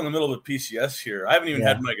we're still in the middle of a PCS here. I haven't even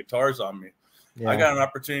had my guitars on me. Yeah. I got an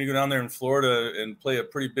opportunity to go down there in Florida and play a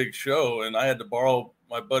pretty big show. And I had to borrow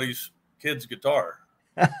my buddy's kid's guitar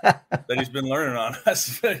that he's been learning on.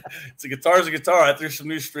 It's a guitar's a guitar. I threw some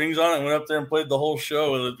new strings on it and went up there and played the whole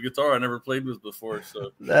show with a guitar I never played with before. So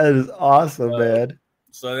that is awesome, man.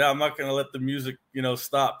 So yeah, I'm not going to let the music,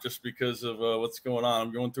 stop just because of what's going on.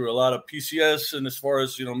 I'm going through a lot of PCS and as far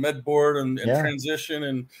as, med board and transition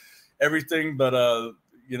and everything, but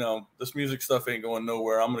this music stuff ain't going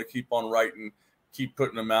nowhere. I'm going to keep on writing, keep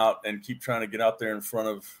putting them out, and keep trying to get out there in front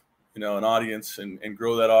of an audience and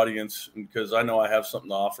grow that audience, because I know I have something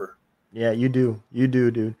to offer. Yeah, you do,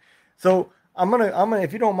 dude. So I'm gonna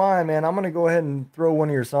if you don't mind, man, I'm gonna go ahead and throw one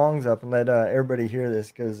of your songs up and let everybody hear this,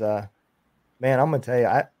 because man, I'm gonna tell you,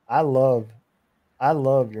 I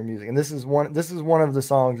love your music, and this is one of the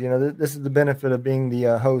songs. This is the benefit of being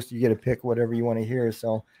the host. You get to pick whatever you want to hear.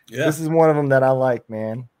 So this is one of them that I like,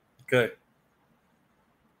 man. Okay.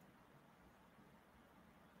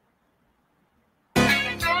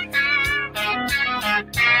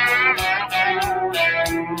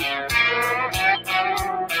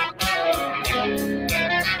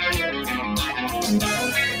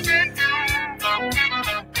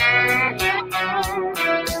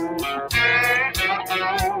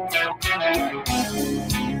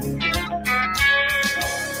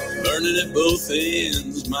 At both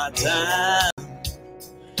ends, my time,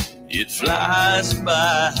 it flies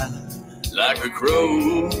by. like a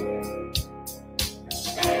crow.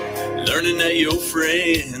 Learning that your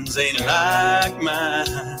friends ain't like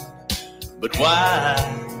mine. But why?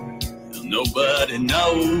 Nobody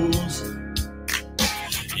knows.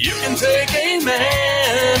 You can take a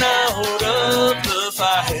man out of the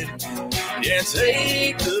fight. Yeah,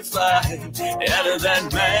 take the fight out of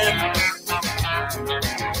that man.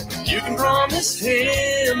 You can promise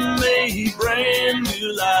him a brand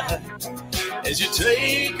new life as you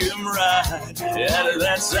take him right out of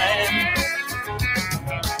that sand.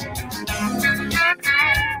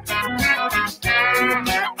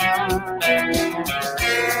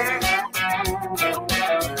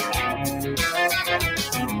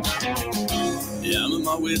 Yeah, I'm at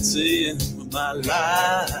my wit's end with my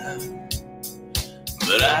life,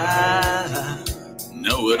 but I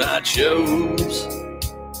know what I chose.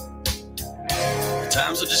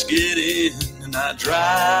 Times I just get in and I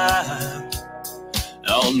drive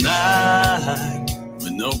all night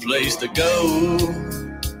with no place to go.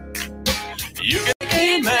 You can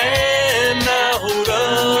take a man out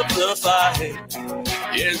of the fight.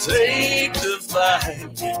 Yeah, take the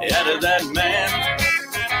fight out of that man.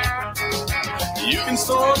 You can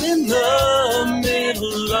storm in the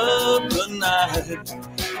middle of the night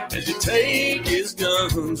as you take his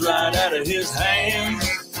guns right out of his hands.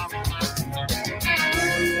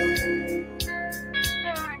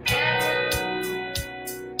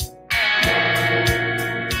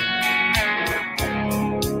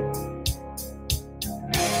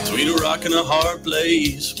 Between a rock and a hard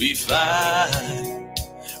place, we fight,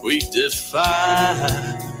 we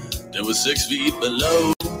defy, till we're 6 feet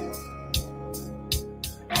below.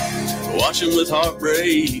 Watching with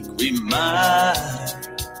heartbreak, we might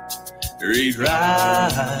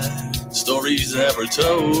rewrite stories ever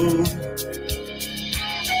told.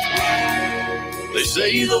 They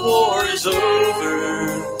say the war is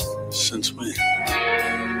over. Since when?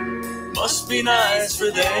 Must be nice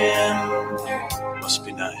for them. Must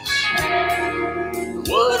be nice.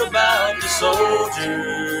 What about the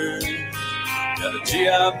soldiers? Got a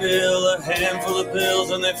GI Bill, a handful of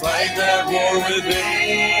pills, and they fight that war with me.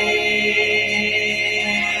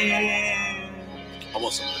 I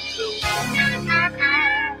want some of the pills.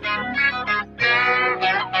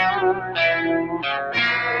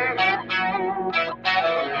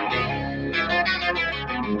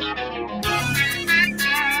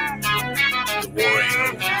 The war ain't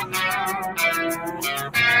over.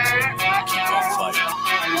 Keep on fighting.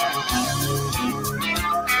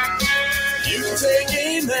 You can take a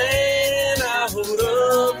man out of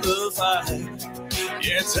the fight.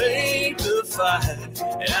 Yeah, take the fight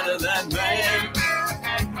out of that man.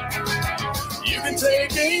 You can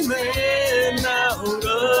take a man out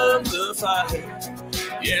of the fight.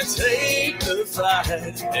 Yeah, take the fight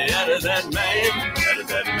out of that man. Out of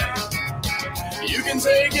that man. You can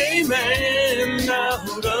take a man out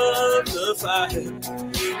of the fight.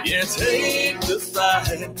 Yeah, take the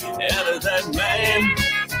fight out of that man.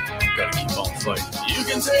 Gotta keep on fighting. You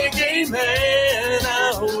can take a man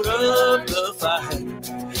out of the fight.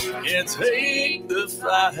 Yeah, take the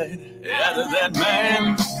fight out of that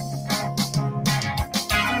man.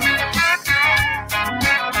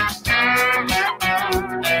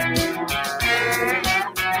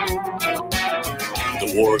 The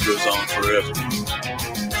war goes on forever.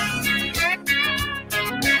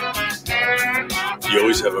 You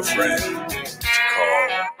always have a friend to call.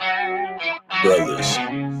 Brothers,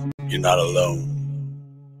 you're not alone.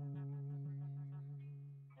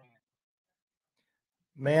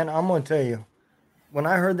 Man, I'm going to tell you, when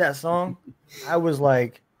I heard that song, I was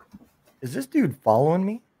like, is this dude following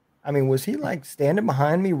me? I mean, was he like standing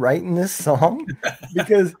behind me writing this song?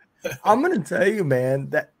 Because I'm going to tell you,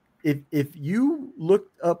 man, that if you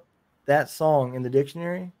looked up that song in the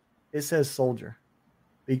dictionary, it says soldier,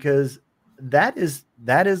 because that is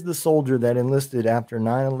the soldier that enlisted after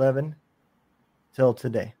 9/11 till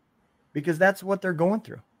today, because that's what they're going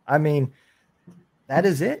through. I mean, that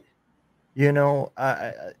is it. You know,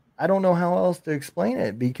 I don't know how else to explain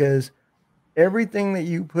it, because everything that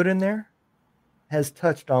you put in there has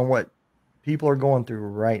touched on what people are going through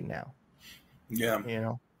right now. Yeah. You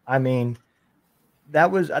know, I mean,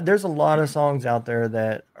 there's a lot of songs out there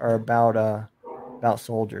that are about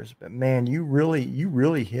soldiers, but man, you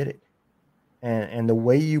really hit it. And the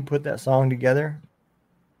way you put that song together,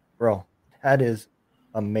 bro, that is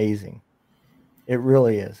amazing. It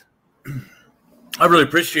really is. I really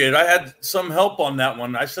appreciate it. I had some help on that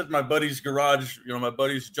one. I set my buddy's garage, my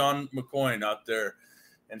buddy's John McCoyne out there,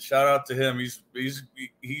 and shout out to him. He's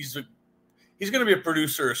going to be a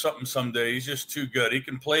producer or something someday. He's just too good. He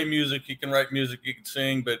can play music, he can write music, he can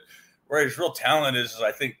sing, but where his real talent is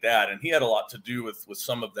I think that, and he had a lot to do with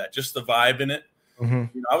some of that, just the vibe in it. Mm-hmm.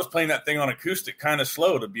 You know, I was playing that thing on acoustic kind of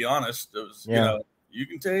slow, to be honest. It was, you know, you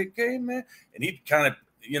can take a man, and he kind of,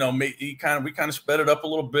 you know, we kind of sped it up a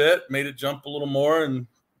little bit, made it jump a little more, and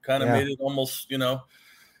kind of made it almost, you know,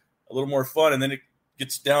 a little more fun. And then it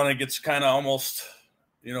gets down and it gets kind of almost,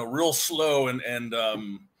 you know, real slow and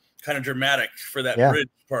kind of dramatic for that bridge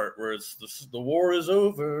part where it's the war is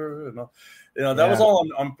over. And, you know, that was all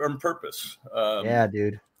on purpose.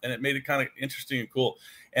 Dude. And it made it kind of interesting and cool.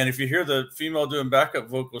 And if you hear the female doing backup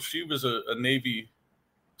vocals, she was a Navy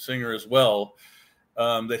singer as well,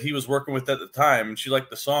 that he was working with at the time. And she liked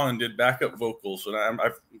the song and did backup vocals. And I'm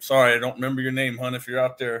sorry, I don't remember your name, hon, if you're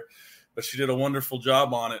out there, but she did a wonderful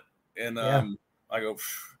job on it. And I go,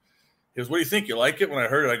 he goes, what do you think? You like it? When I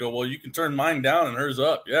heard it, I go, well, you can turn mine down and hers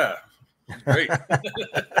up. Yeah, it's great.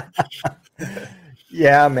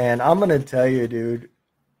 Yeah, man. I'm going to tell you, dude,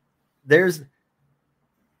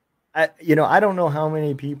 I don't know how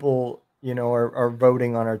many people, you know, are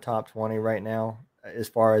voting on our top 20 right now, as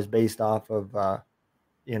far as based off of,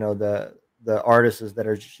 you know, the artists that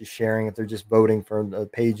are just sharing it. They're just voting for the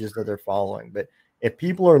pages that they're following. But if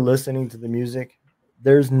people are listening to the music,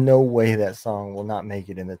 there's no way that song will not make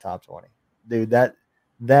it in the top 20. Dude,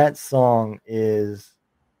 that song is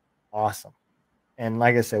awesome. And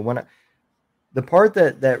like I said, the part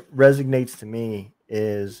that resonates to me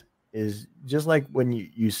is just like when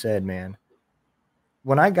you said, man,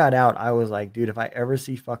 when I got out, I was like, dude, if I ever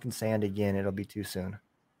see fucking sand again, it'll be too soon.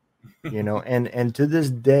 You know, and to this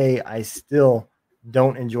day, I still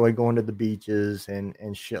don't enjoy going to the beaches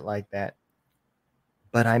and shit like that.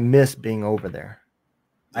 But I miss being over there.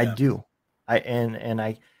 I do.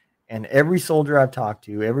 And every soldier I've talked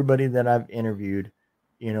to, everybody that I've interviewed,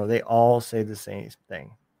 you know, they all say the same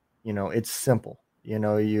thing. You know, it's simple. You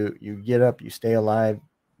know, you get up, you stay alive,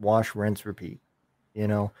 wash, rinse, repeat, you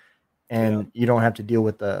know, and you don't have to deal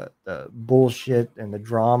with the bullshit and the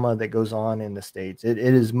drama that goes on in the States. It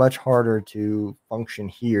is much harder to function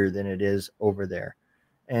here than it is over there.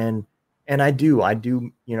 And I do,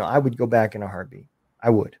 you know, I would go back in a heartbeat.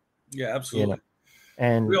 I would. Yeah, absolutely. You know?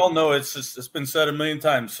 And we all know it's been said a million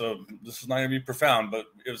times, so this is not going to be profound, but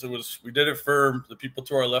it was we did it for the people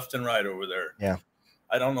to our left and right over there. Yeah.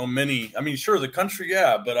 I don't know many. I mean, sure, the country,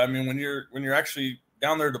 but I mean, when you're actually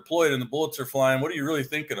down there deployed and the bullets are flying, what are you really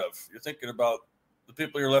thinking of? You're thinking about the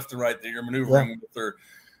people you're left and right that you're maneuvering with, or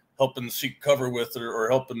helping seek cover with, or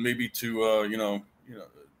helping maybe to you know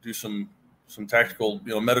do some tactical,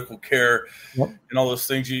 you know, medical care and all those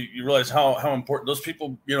things. You realize how important those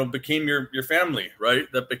people, you know, became your family, right?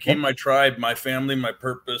 That became my tribe, my family, my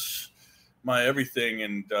purpose, my everything.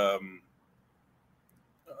 And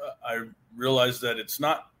I realized that it's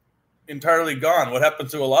not entirely gone. What happened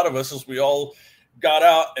to a lot of us is we all got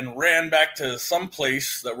out and ran back to some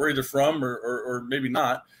place that we're either from or maybe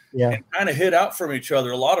not, and kind of hid out from each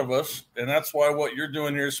other, a lot of us. And that's why what you're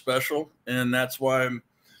doing here is special. And that's why I'm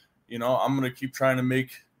going to keep trying to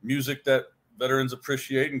make music that veterans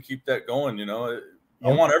appreciate and keep that going. You know,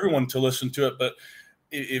 I want everyone to listen to it, but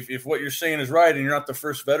if what you're saying is right and you're not the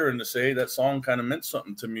first veteran to say that song kind of meant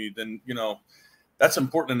something to me, then, you know, that's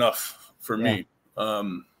important enough for me.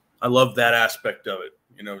 I love that aspect of it,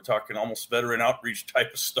 you know, talking almost veteran outreach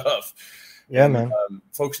type of stuff. Yeah, and, man.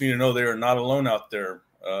 Folks need to know they are not alone out there.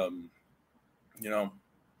 You know,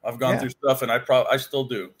 I've gone through stuff, and I still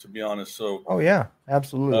do, to be honest. So,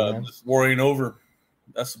 absolutely, man. This war ain't over.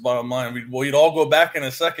 That's the bottom line. We'd all go back in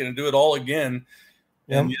a second and do it all again.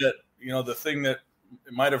 And yet, you know, the thing that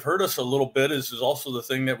might have hurt us a little bit is also the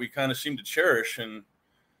thing that we kind of seem to cherish and,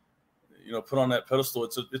 you know, put on that pedestal.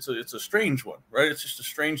 It's a strange one, right? It's just a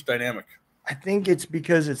strange dynamic. I think it's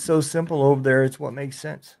because it's so simple over there. It's what makes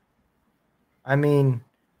sense. I mean,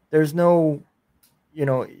 there's no, you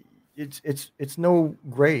know, it's no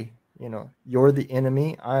gray, you know, you're the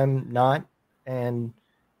enemy, I'm not, and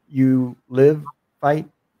you live, fight,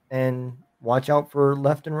 and watch out for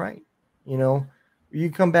left and right. You know, you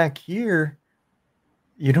come back here,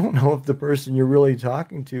 you don't know if the person you're really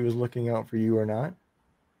talking to is looking out for you or not.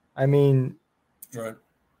 I mean,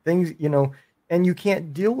 things, you know, and you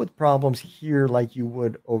can't deal with problems here like you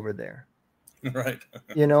would over there. Right.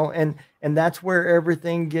 You know, and that's where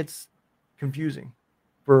everything gets confusing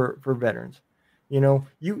for veterans. You know,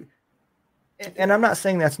 and I'm not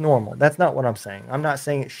saying that's normal. That's not what I'm saying. I'm not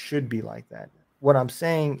saying it should be like that. What I'm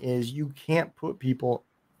saying is you can't put people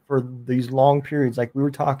for these long periods, like we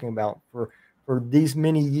were talking about, for these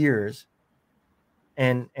many years,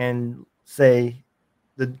 and say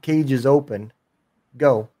the cage is open,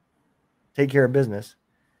 go take care of business,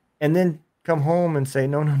 and then come home and say,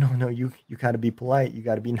 no, you got to be polite. You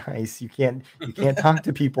got to be nice. You can't talk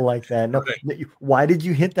to people like that. No, Right. why did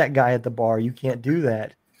you hit that guy at the bar? You can't do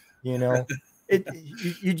that. You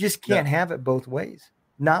just Yeah. can't have it both ways.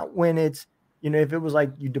 Not when it's, if it was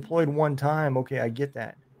like you deployed one time, okay, I get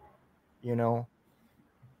that, you know,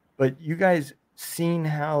 but you guys seen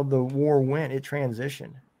how the war went. It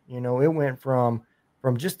transitioned. It went from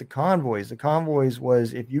just the convoys. The convoys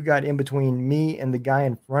was if you got in between me and the guy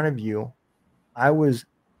in front of you, I was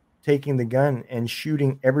taking the gun and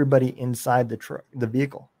shooting everybody inside the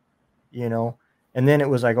vehicle, you know. And then it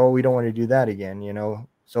was like, oh, we don't want to do that again,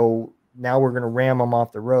 So now we're going to ram them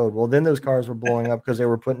off the road. Well, then those cars were blowing up because they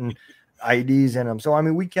were putting IDs in them. So I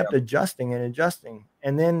mean, we kept adjusting and adjusting,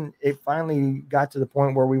 and then it finally got to the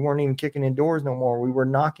point where we weren't even kicking in doors no more. We were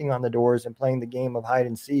knocking on the doors and playing the game of hide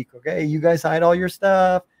and seek. Okay, you guys hide all your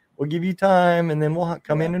stuff. We'll give you time, and then we'll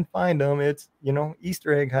come in and find them. It's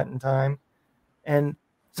Easter egg hunting time, and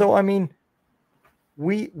so I mean,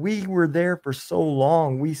 we were there for so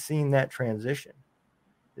long. We seen that transition,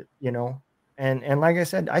 and like I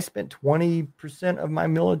said, I spent 20% of my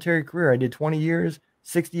military career. I did 20 years,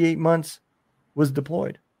 68 months was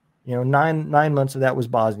deployed. Nine months of that was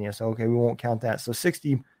Bosnia. So okay, we won't count that. So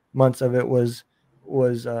 60 months of it was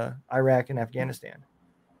Iraq and Afghanistan.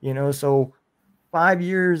 So 5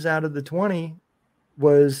 years out of the 20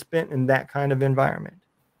 was spent in that kind of environment.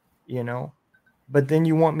 But then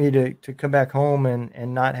you want me to come back home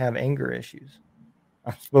and not have anger issues.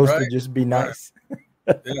 I'm supposed to just be nice.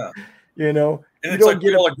 Yeah. And it's like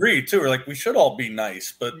we all agree too. We're like, we should all be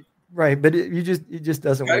nice, but right. But it just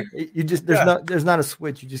doesn't work. There's not a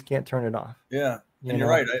switch. You just can't turn it off. Yeah. And you're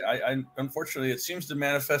right. I unfortunately, it seems to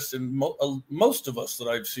manifest in most of us that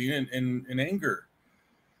I've seen in anger.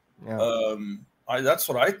 Yeah. That's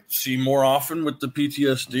what I see more often with the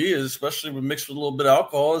PTSD, is especially when mixed with a little bit of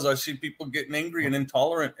alcohol, is I see people getting angry and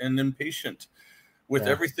intolerant and impatient with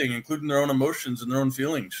everything, including their own emotions and their own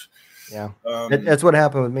feelings. Yeah. That's what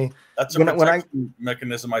happened with me. That's a protection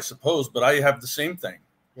mechanism, I suppose, but I have the same thing.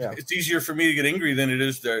 Yeah. It's easier for me to get angry than it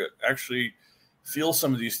is to actually feel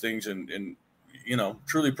some of these things and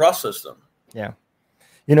truly process them. Yeah.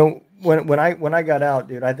 When I got out,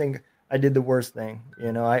 dude, I think I did the worst thing.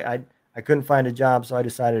 I couldn't find a job, so I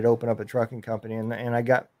decided to open up a trucking company, and I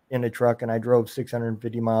got in a truck and I drove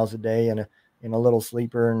 650 miles a day in a little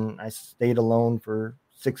sleeper, and I stayed alone for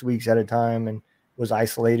 6 weeks at a time and was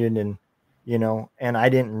isolated, and and I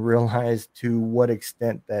didn't realize to what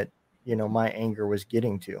extent that my anger was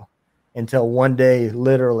getting to, until one day,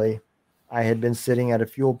 literally, I had been sitting at a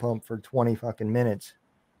fuel pump for 20 fucking minutes,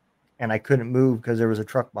 and I couldn't move because there was a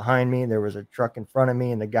truck behind me, there was a truck in front of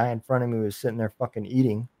me, and the guy in front of me was sitting there fucking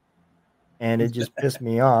eating. And it just pissed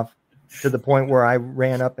me off to the point where I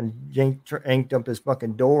ran up and yanked up his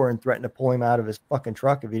fucking door and threatened to pull him out of his fucking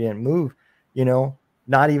truck if he didn't move,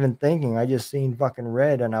 not even thinking. I just seen fucking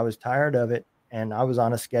red, and I was tired of it, and I was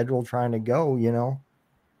on a schedule trying to go,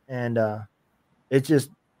 and it's just,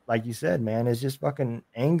 like you said, man, it's just fucking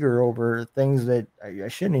anger over things that I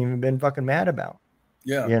shouldn't even been fucking mad about.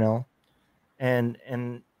 Yeah. And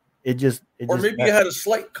it just, maybe you had a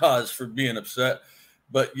slight cause for being upset,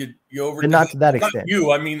 but you over, not to that extent. Not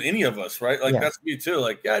you, I mean, any of us, right? Like that's me too.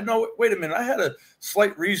 Like, no, wait a minute. I had a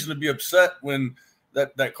slight reason to be upset when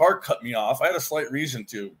that car cut me off. I had a slight reason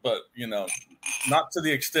to, but not to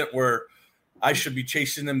the extent where I should be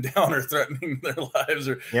chasing them down or threatening their lives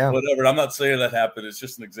or whatever. I'm not saying that happened. It's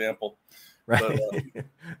just an example. Right. But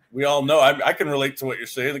we all know. I can relate to what you're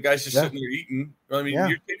saying. The guy's just sitting there eating. I mean,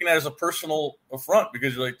 you're taking that as a personal affront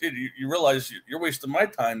because you're like, dude, you realize you're wasting my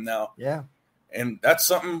time now. Yeah. And that's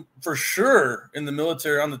something for sure in the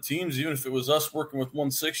military on the teams. Even if it was us working with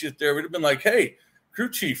 160th there, we'd have been like, hey, crew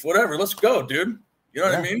chief, whatever, let's go, dude. You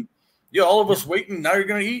know what I mean? Yeah, all of us waiting. Now you're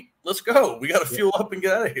going to eat. Let's go. We got to fuel up and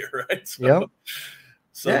get out of here, right? So,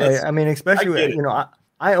 I mean, especially,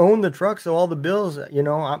 I own the truck, so all the bills,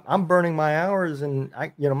 I'm burning my hours, and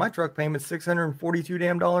my truck payment's $642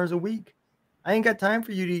 damn a week. I ain't got time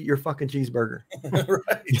for you to eat your fucking cheeseburger.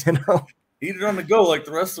 Right. Eat it on the go like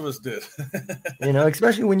the rest of us did.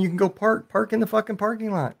 Especially when you can go park in the fucking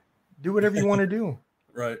parking lot. Do whatever you want to do.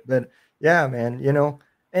 Right. But yeah, man,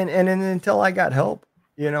 and until I got help,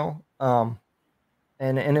 and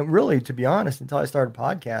it really, to be honest, until I started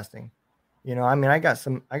podcasting, I mean, I got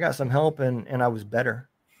some help and I was better.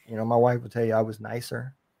 My wife would tell you I was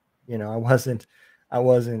nicer.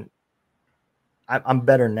 I'm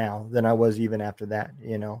better now than I was even after that,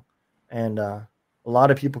 and a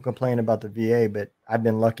lot of people complain about the VA, but I've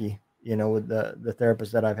been lucky, with the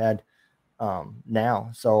therapist that I've had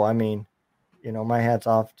now. So, I mean, my hat's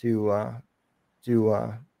off to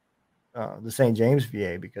the St. James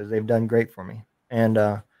VA, because they've done great for me. And,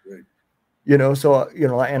 Right. So,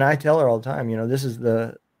 and I tell her all the time, this is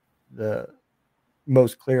the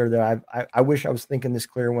most clear that I wish I was thinking this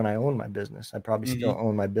clear when I owned my business. I probably still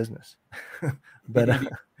own my business, but,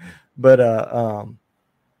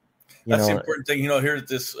 that's the important thing, here at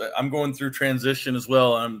this, I'm going through transition as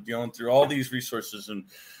well. I'm going through all these resources, and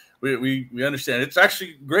we understand it's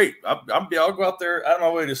actually great. I'll go out there. I don't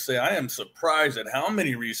know what to say. I am surprised at how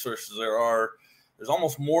many resources there are. There's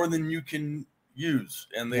almost more than you can use,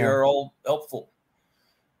 and they are all helpful.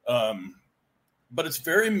 But it's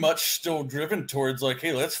very much still driven towards like,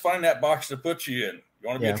 hey, let's find that box to put you in. You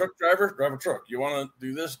want to be a truck driver? Drive a truck. You want to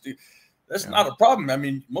do this? That's not a problem. I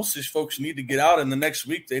mean, most of these folks need to get out in the next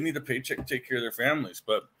week. They need a paycheck to take care of their families.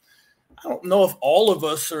 But I don't know if all of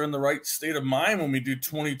us are in the right state of mind when we do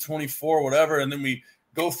 2024, whatever, and then we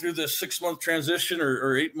go through this 6-month transition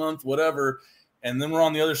or 8-month, whatever, and then we're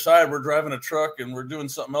on the other side. We're driving a truck and we're doing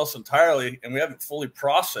something else entirely, and we haven't fully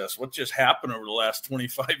processed what just happened over the last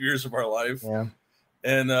 25 years of our life. Yeah.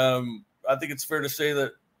 And I think it's fair to say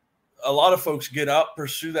that a lot of folks get out,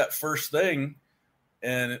 pursue that first thing,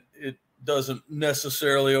 and it doesn't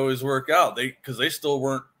necessarily always work out. Because they still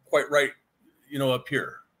weren't quite right, up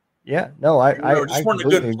here. Yeah, no, I just weren't in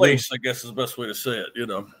a good place, I guess is the best way to say it,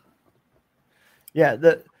 Yeah,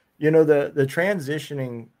 the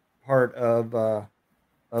transitioning part of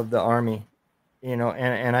the Army,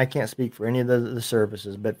 and I can't speak for any of the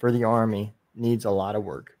services, but for the Army needs a lot of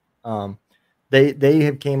work. They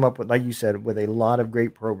have came up with, like you said, with a lot of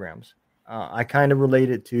great programs. I kind of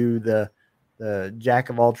relate it to the jack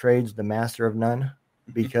of all trades, the master of none,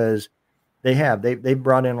 because they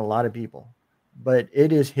brought in a lot of people, but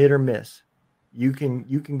it is hit or miss. You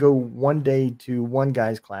can go one day to one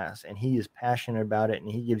guy's class and he is passionate about it and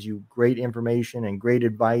he gives you great information and great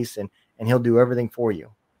advice and he'll do everything for you.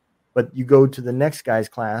 But you go to the next guy's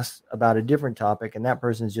class about a different topic and that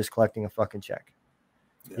person's just collecting a fucking check,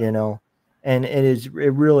 and it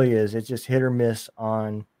really is. It's just hit or miss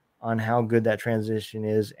on how good that transition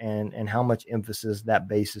is and how much emphasis that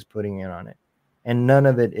base is putting in on it. And none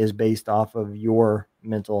of it is based off of your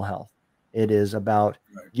mental health. It is about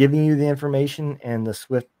giving you the information and the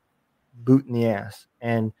swift boot in the ass.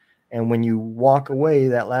 And when you walk away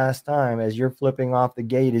that last time, as you're flipping off the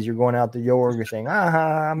gate, as you're going out the door, you're saying,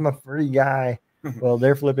 I'm a free guy. Well,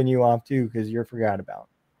 they're flipping you off too, because you're forgot about.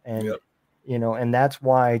 And, and that's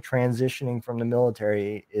why transitioning from the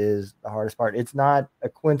military is the hardest part. It's not a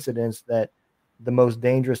coincidence that the most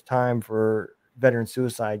dangerous time for veteran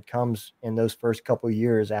suicide comes in those first couple of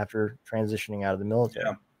years after transitioning out of the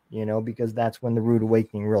military, because that's when the rude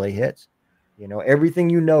awakening really hits. Everything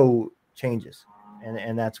changes,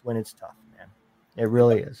 and that's when it's tough, man. It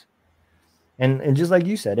really is. And just like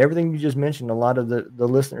you said, everything you just mentioned, a lot of the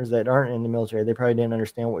listeners that aren't in the military, they probably didn't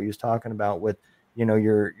understand what you was talking about with,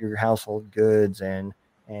 your household goods and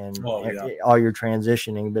all your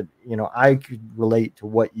transitioning. But, I could relate to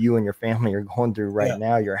what you and your family are going through right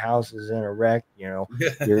now. Your house is in a wreck, you're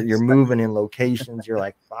moving in locations. You're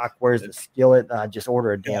like, fuck, where's the skillet? Just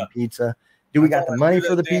order a damn pizza. Do we got the money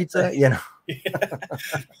for the pizza?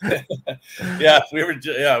 We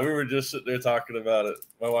were just sitting there talking about it.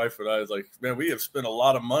 My wife and I was like, man, we have spent a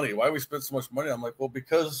lot of money. Why we spend so much money? I'm like, well,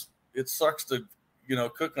 because it sucks to,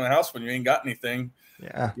 cook in a house when you ain't got anything.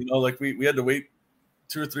 Yeah. Like we had to wait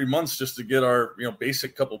 2 or 3 months just to get our,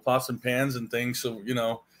 basic couple pots and pans and things. So,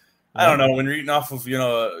 I don't know, when you're eating off of,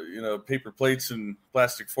 paper plates and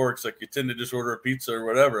plastic forks, like you tend to just order a pizza or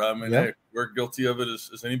whatever. I mean, hey, we're guilty of it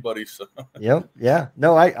as anybody. So. Yep. Yeah.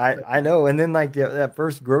 No, I know. And then like that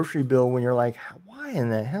first grocery bill, when you're like, why in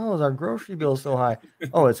the hell is our grocery bill so high?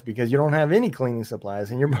 Oh, it's because you don't have any cleaning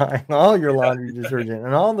supplies and you're buying all your laundry detergent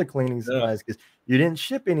and all the cleaning supplies because you didn't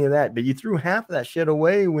ship any of that, but you threw half of that shit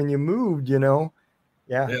away when you moved, No,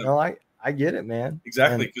 I get it, man.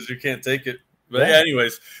 Exactly. Because you can't take it. But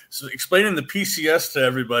anyways, so explaining the PCS to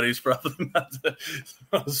everybody is probably not the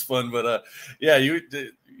most fun. But you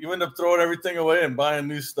end up throwing everything away and buying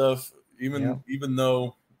new stuff, even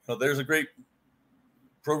though there's a great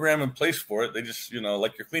program in place for it. They just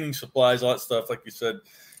like your cleaning supplies, all that stuff. Like you said,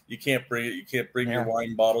 you can't bring it. You can't bring your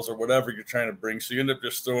wine bottles or whatever you're trying to bring. So you end up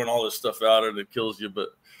just throwing all this stuff out and it kills you. But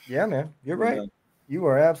yeah, man, you're right. You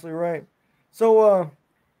are absolutely right. So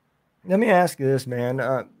let me ask you this,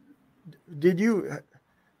 man. Did you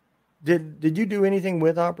do anything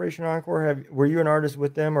with Operation Encore? Were you an artist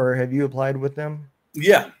with them, or have you applied with them?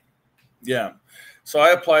 Yeah. So I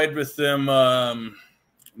applied with them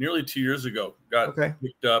nearly 2 years ago. Got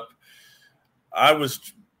picked up. I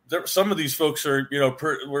was some of these folks are,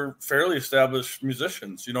 were fairly established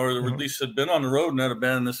musicians, or at least had been on the road and had a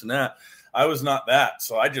band and this and that. I was not that.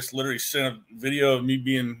 So I just literally sent a video of me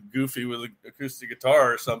being goofy with an acoustic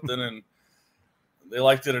guitar or something. And they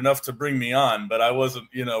liked it enough to bring me on, but I wasn't,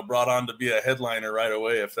 brought on to be a headliner right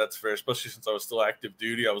away, if that's fair, especially since I was still active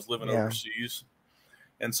duty. I was living overseas.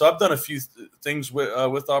 And so I've done a few things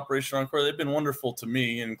with Operation Encore. They've been wonderful to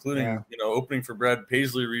me, including, opening for Brad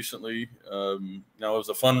Paisley recently. Now it was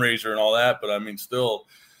a fundraiser and all that, but I mean, still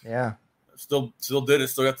did it.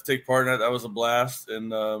 Still got to take part in it. That was a blast.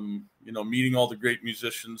 And, meeting all the great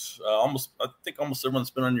musicians, I think almost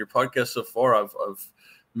everyone's been on your podcast so far. I've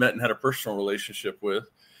met and had a personal relationship with,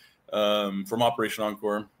 from Operation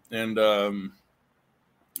Encore. And,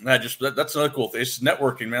 that's another cool thing. It's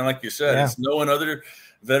networking, man. Like you said, it's knowing other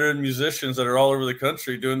veteran musicians that are all over the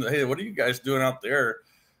country doing hey, what are you guys doing out there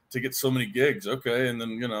to get so many gigs? Okay. And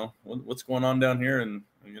then, what's going on down here? And,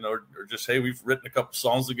 or just, hey, we've written a couple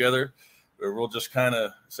songs together, or we'll just kind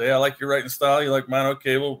of say, I like your writing style. You like mine.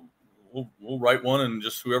 Okay. We'll write one, and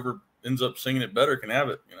just whoever ends up singing it better can have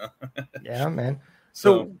it, Yeah, man.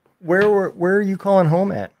 So where are you calling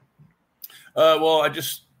home at? Well, I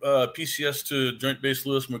just, PCS to Joint Base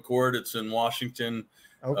Lewis McChord. It's in Washington,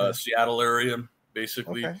 Seattle area,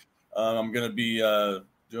 basically. Okay. I'm going to be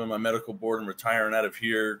doing my medical board and retiring out of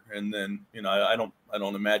here, and then I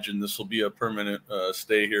don't imagine this will be a permanent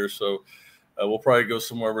stay here. So we'll probably go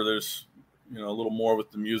somewhere where there's a little more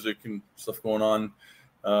with the music and stuff going on.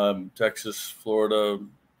 Texas, Florida,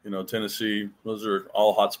 Tennessee. Those are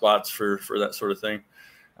all hot spots for that sort of thing.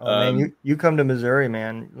 Oh man, you come to Missouri,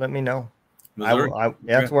 man. Let me know. Missouri?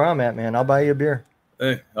 That's where I'm at, man. I'll buy you a beer.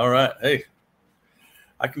 Hey, all right. Hey,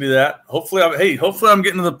 I can do that. Hopefully I'm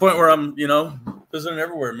getting to the point where I'm, visiting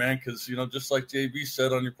everywhere, man. Because just like JB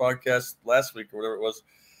said on your podcast last week or whatever it was,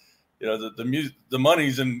 the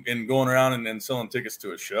money's in going around and selling tickets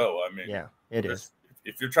to a show. I mean, yeah, it is.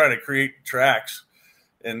 If you're trying to create tracks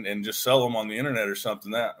and just sell them on the internet or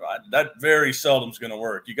something, that very seldom is going to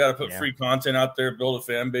work. You got to put free content out there, build a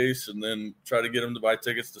fan base, and then try to get them to buy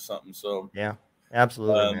tickets to something. So yeah,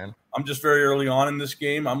 absolutely, man. I'm just very early on in this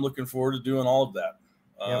game. I'm looking forward to doing all of that,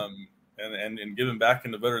 and giving back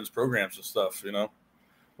into veterans programs and stuff.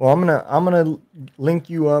 Well, I'm gonna link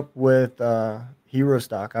you up with Hero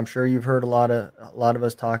Stock. I'm sure you've heard a lot of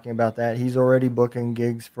us talking about that. He's already booking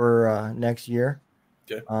gigs for next year.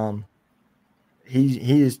 Okay.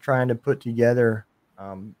 He is trying to put together,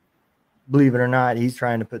 believe it or not, he's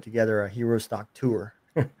trying to put together a Hero Stock tour.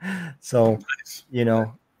 So, nice.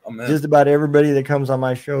 Just about everybody that comes on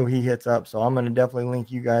my show, he hits up. So I'm going to definitely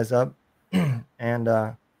link you guys up,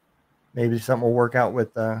 and maybe something will work out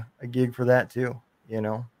with a gig for that too.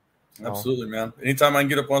 So. Absolutely, man. Anytime I can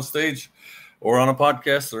get up on stage or on a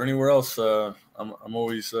podcast or anywhere else, I'm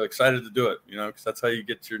always excited to do it. Because that's how you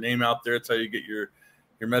get your name out there. It's how you get your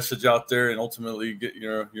message out there, and ultimately get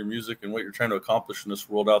your music and what you're trying to accomplish in this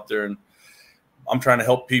world out there. And I'm trying to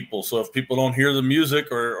help people. So if people don't hear the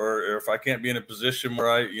music, or if I can't be in a position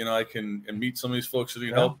where I can meet some of these folks that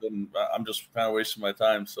need help, then I'm just kind of wasting my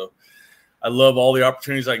time. So I love all the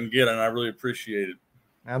opportunities I can get, and I really appreciate it.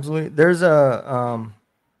 Absolutely. There's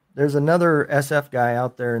another SF guy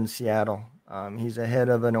out there in Seattle. He's a head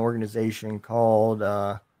of an organization called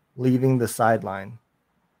Leaving the Sideline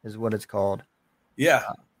is what it's called. Yeah.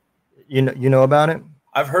 You know about it?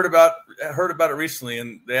 I've heard about it recently,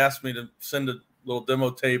 and they asked me to send a little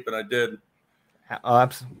demo tape, and I did.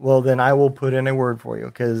 Well, then I will put in a word for you,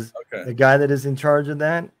 because the guy that is in charge of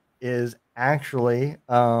that is actually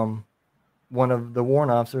one of the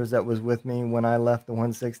warrant officers that was with me when I left the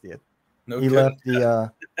 160th. He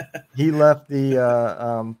left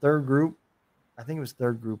the third group. I think it was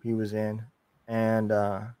third group he was in, and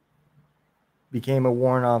became a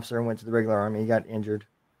warrant officer and went to the regular Army. He got injured,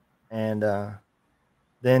 and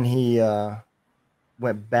then he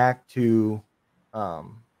went back to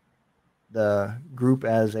the group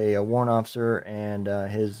as a warrant officer, and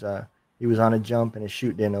he was on a jump and his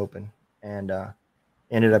chute didn't open, and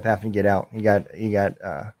ended up having to get out. He got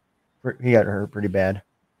hurt pretty bad.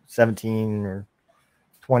 17 or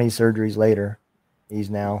 20 surgeries later, he's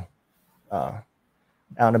now out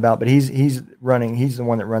and about. But he's the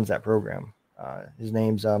one that runs that program. His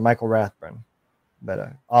name's Michael Rathburn,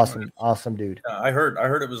 but awesome dude. I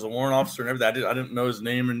heard it was a warrant officer and everything. I didn't know his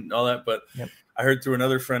name and all that, but I heard through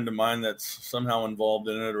another friend of mine that's somehow involved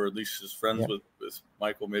in it, or at least is friends with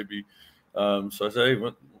Michael maybe. So I said,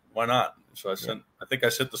 hey, why not? So I think I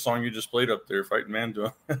sent the song you just played up there, Fighting Man, to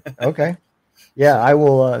him. Okay. Yeah, I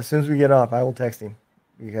will. As soon as we get off, I will text him,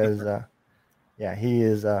 because he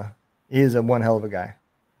is a one hell of a guy.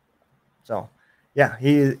 So Yeah,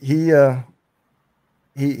 he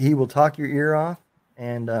will talk your ear off,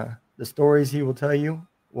 and the stories he will tell you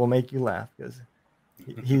will make you laugh because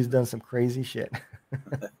he's done some crazy shit.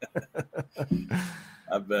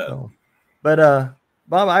 I bet. So, but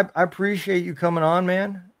Bob, I appreciate you coming on,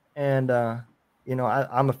 man. And you know,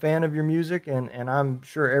 I'm a fan of your music, and I'm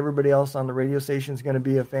sure everybody else on the radio station is going to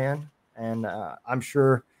be a fan. And I'm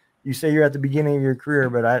sure you say you're at the beginning of your career,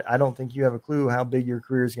 but I don't think you have a clue how big your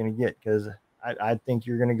career is going to get because I think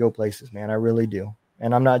you're going to go places, man. I really do.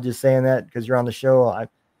 And I'm not just saying that because you're on the show.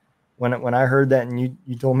 When I heard that and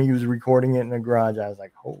you told me you was recording it in the garage, I was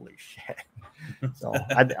like, holy shit. So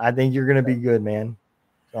I think you're going to be good, man.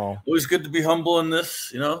 So Always good to be humble in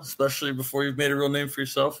this, you know, especially before you've made a real name for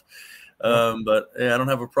yourself. yep. But yeah, I don't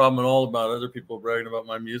have a problem at all about other people bragging about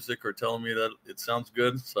my music or telling me that it sounds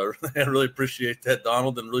good. So I really appreciate that,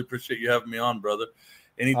 Donald, and really appreciate you having me on, brother.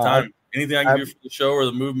 Anytime, anything I can do for the show or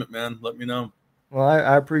the movement, man, let me know. Well,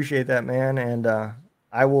 I appreciate that, man. And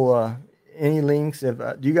I will, any links, if,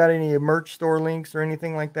 do you got any merch store links or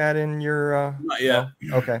anything like that in your, Not yet.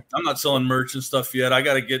 no? Okay. I'm not selling merch and stuff yet. I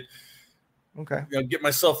got to get, Okay. you know, get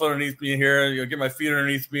myself underneath me here, you know, get my feet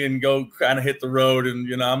underneath me and go kind of hit the road. And,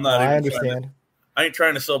 you know, I'm not I even understand. I ain't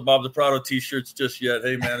trying to sell Bob Deprato t-shirts just yet.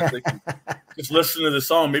 Hey man, if they can just listen to the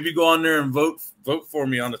song, maybe go on there and vote for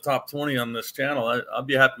me on the top 20 on this channel. I'll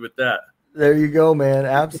be happy with that. There you go, man.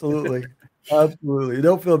 Absolutely. Absolutely.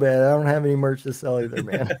 Don't feel bad. I don't have any merch to sell either,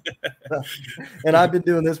 man. And I've been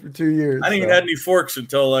doing this for 2 years. I didn't even have any forks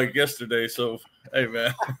until like yesterday. So, hey,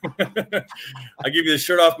 man, I give you the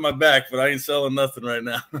shirt off my back, but I ain't selling nothing right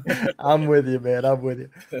now. I'm with you, man. I'm with you.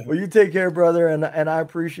 Well, you take care, brother. And I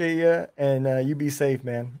appreciate you. And you be safe,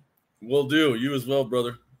 man. Will do. You as well,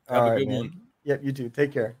 brother. Have a good one. Yep, you too.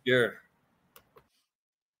 Take care. Yeah.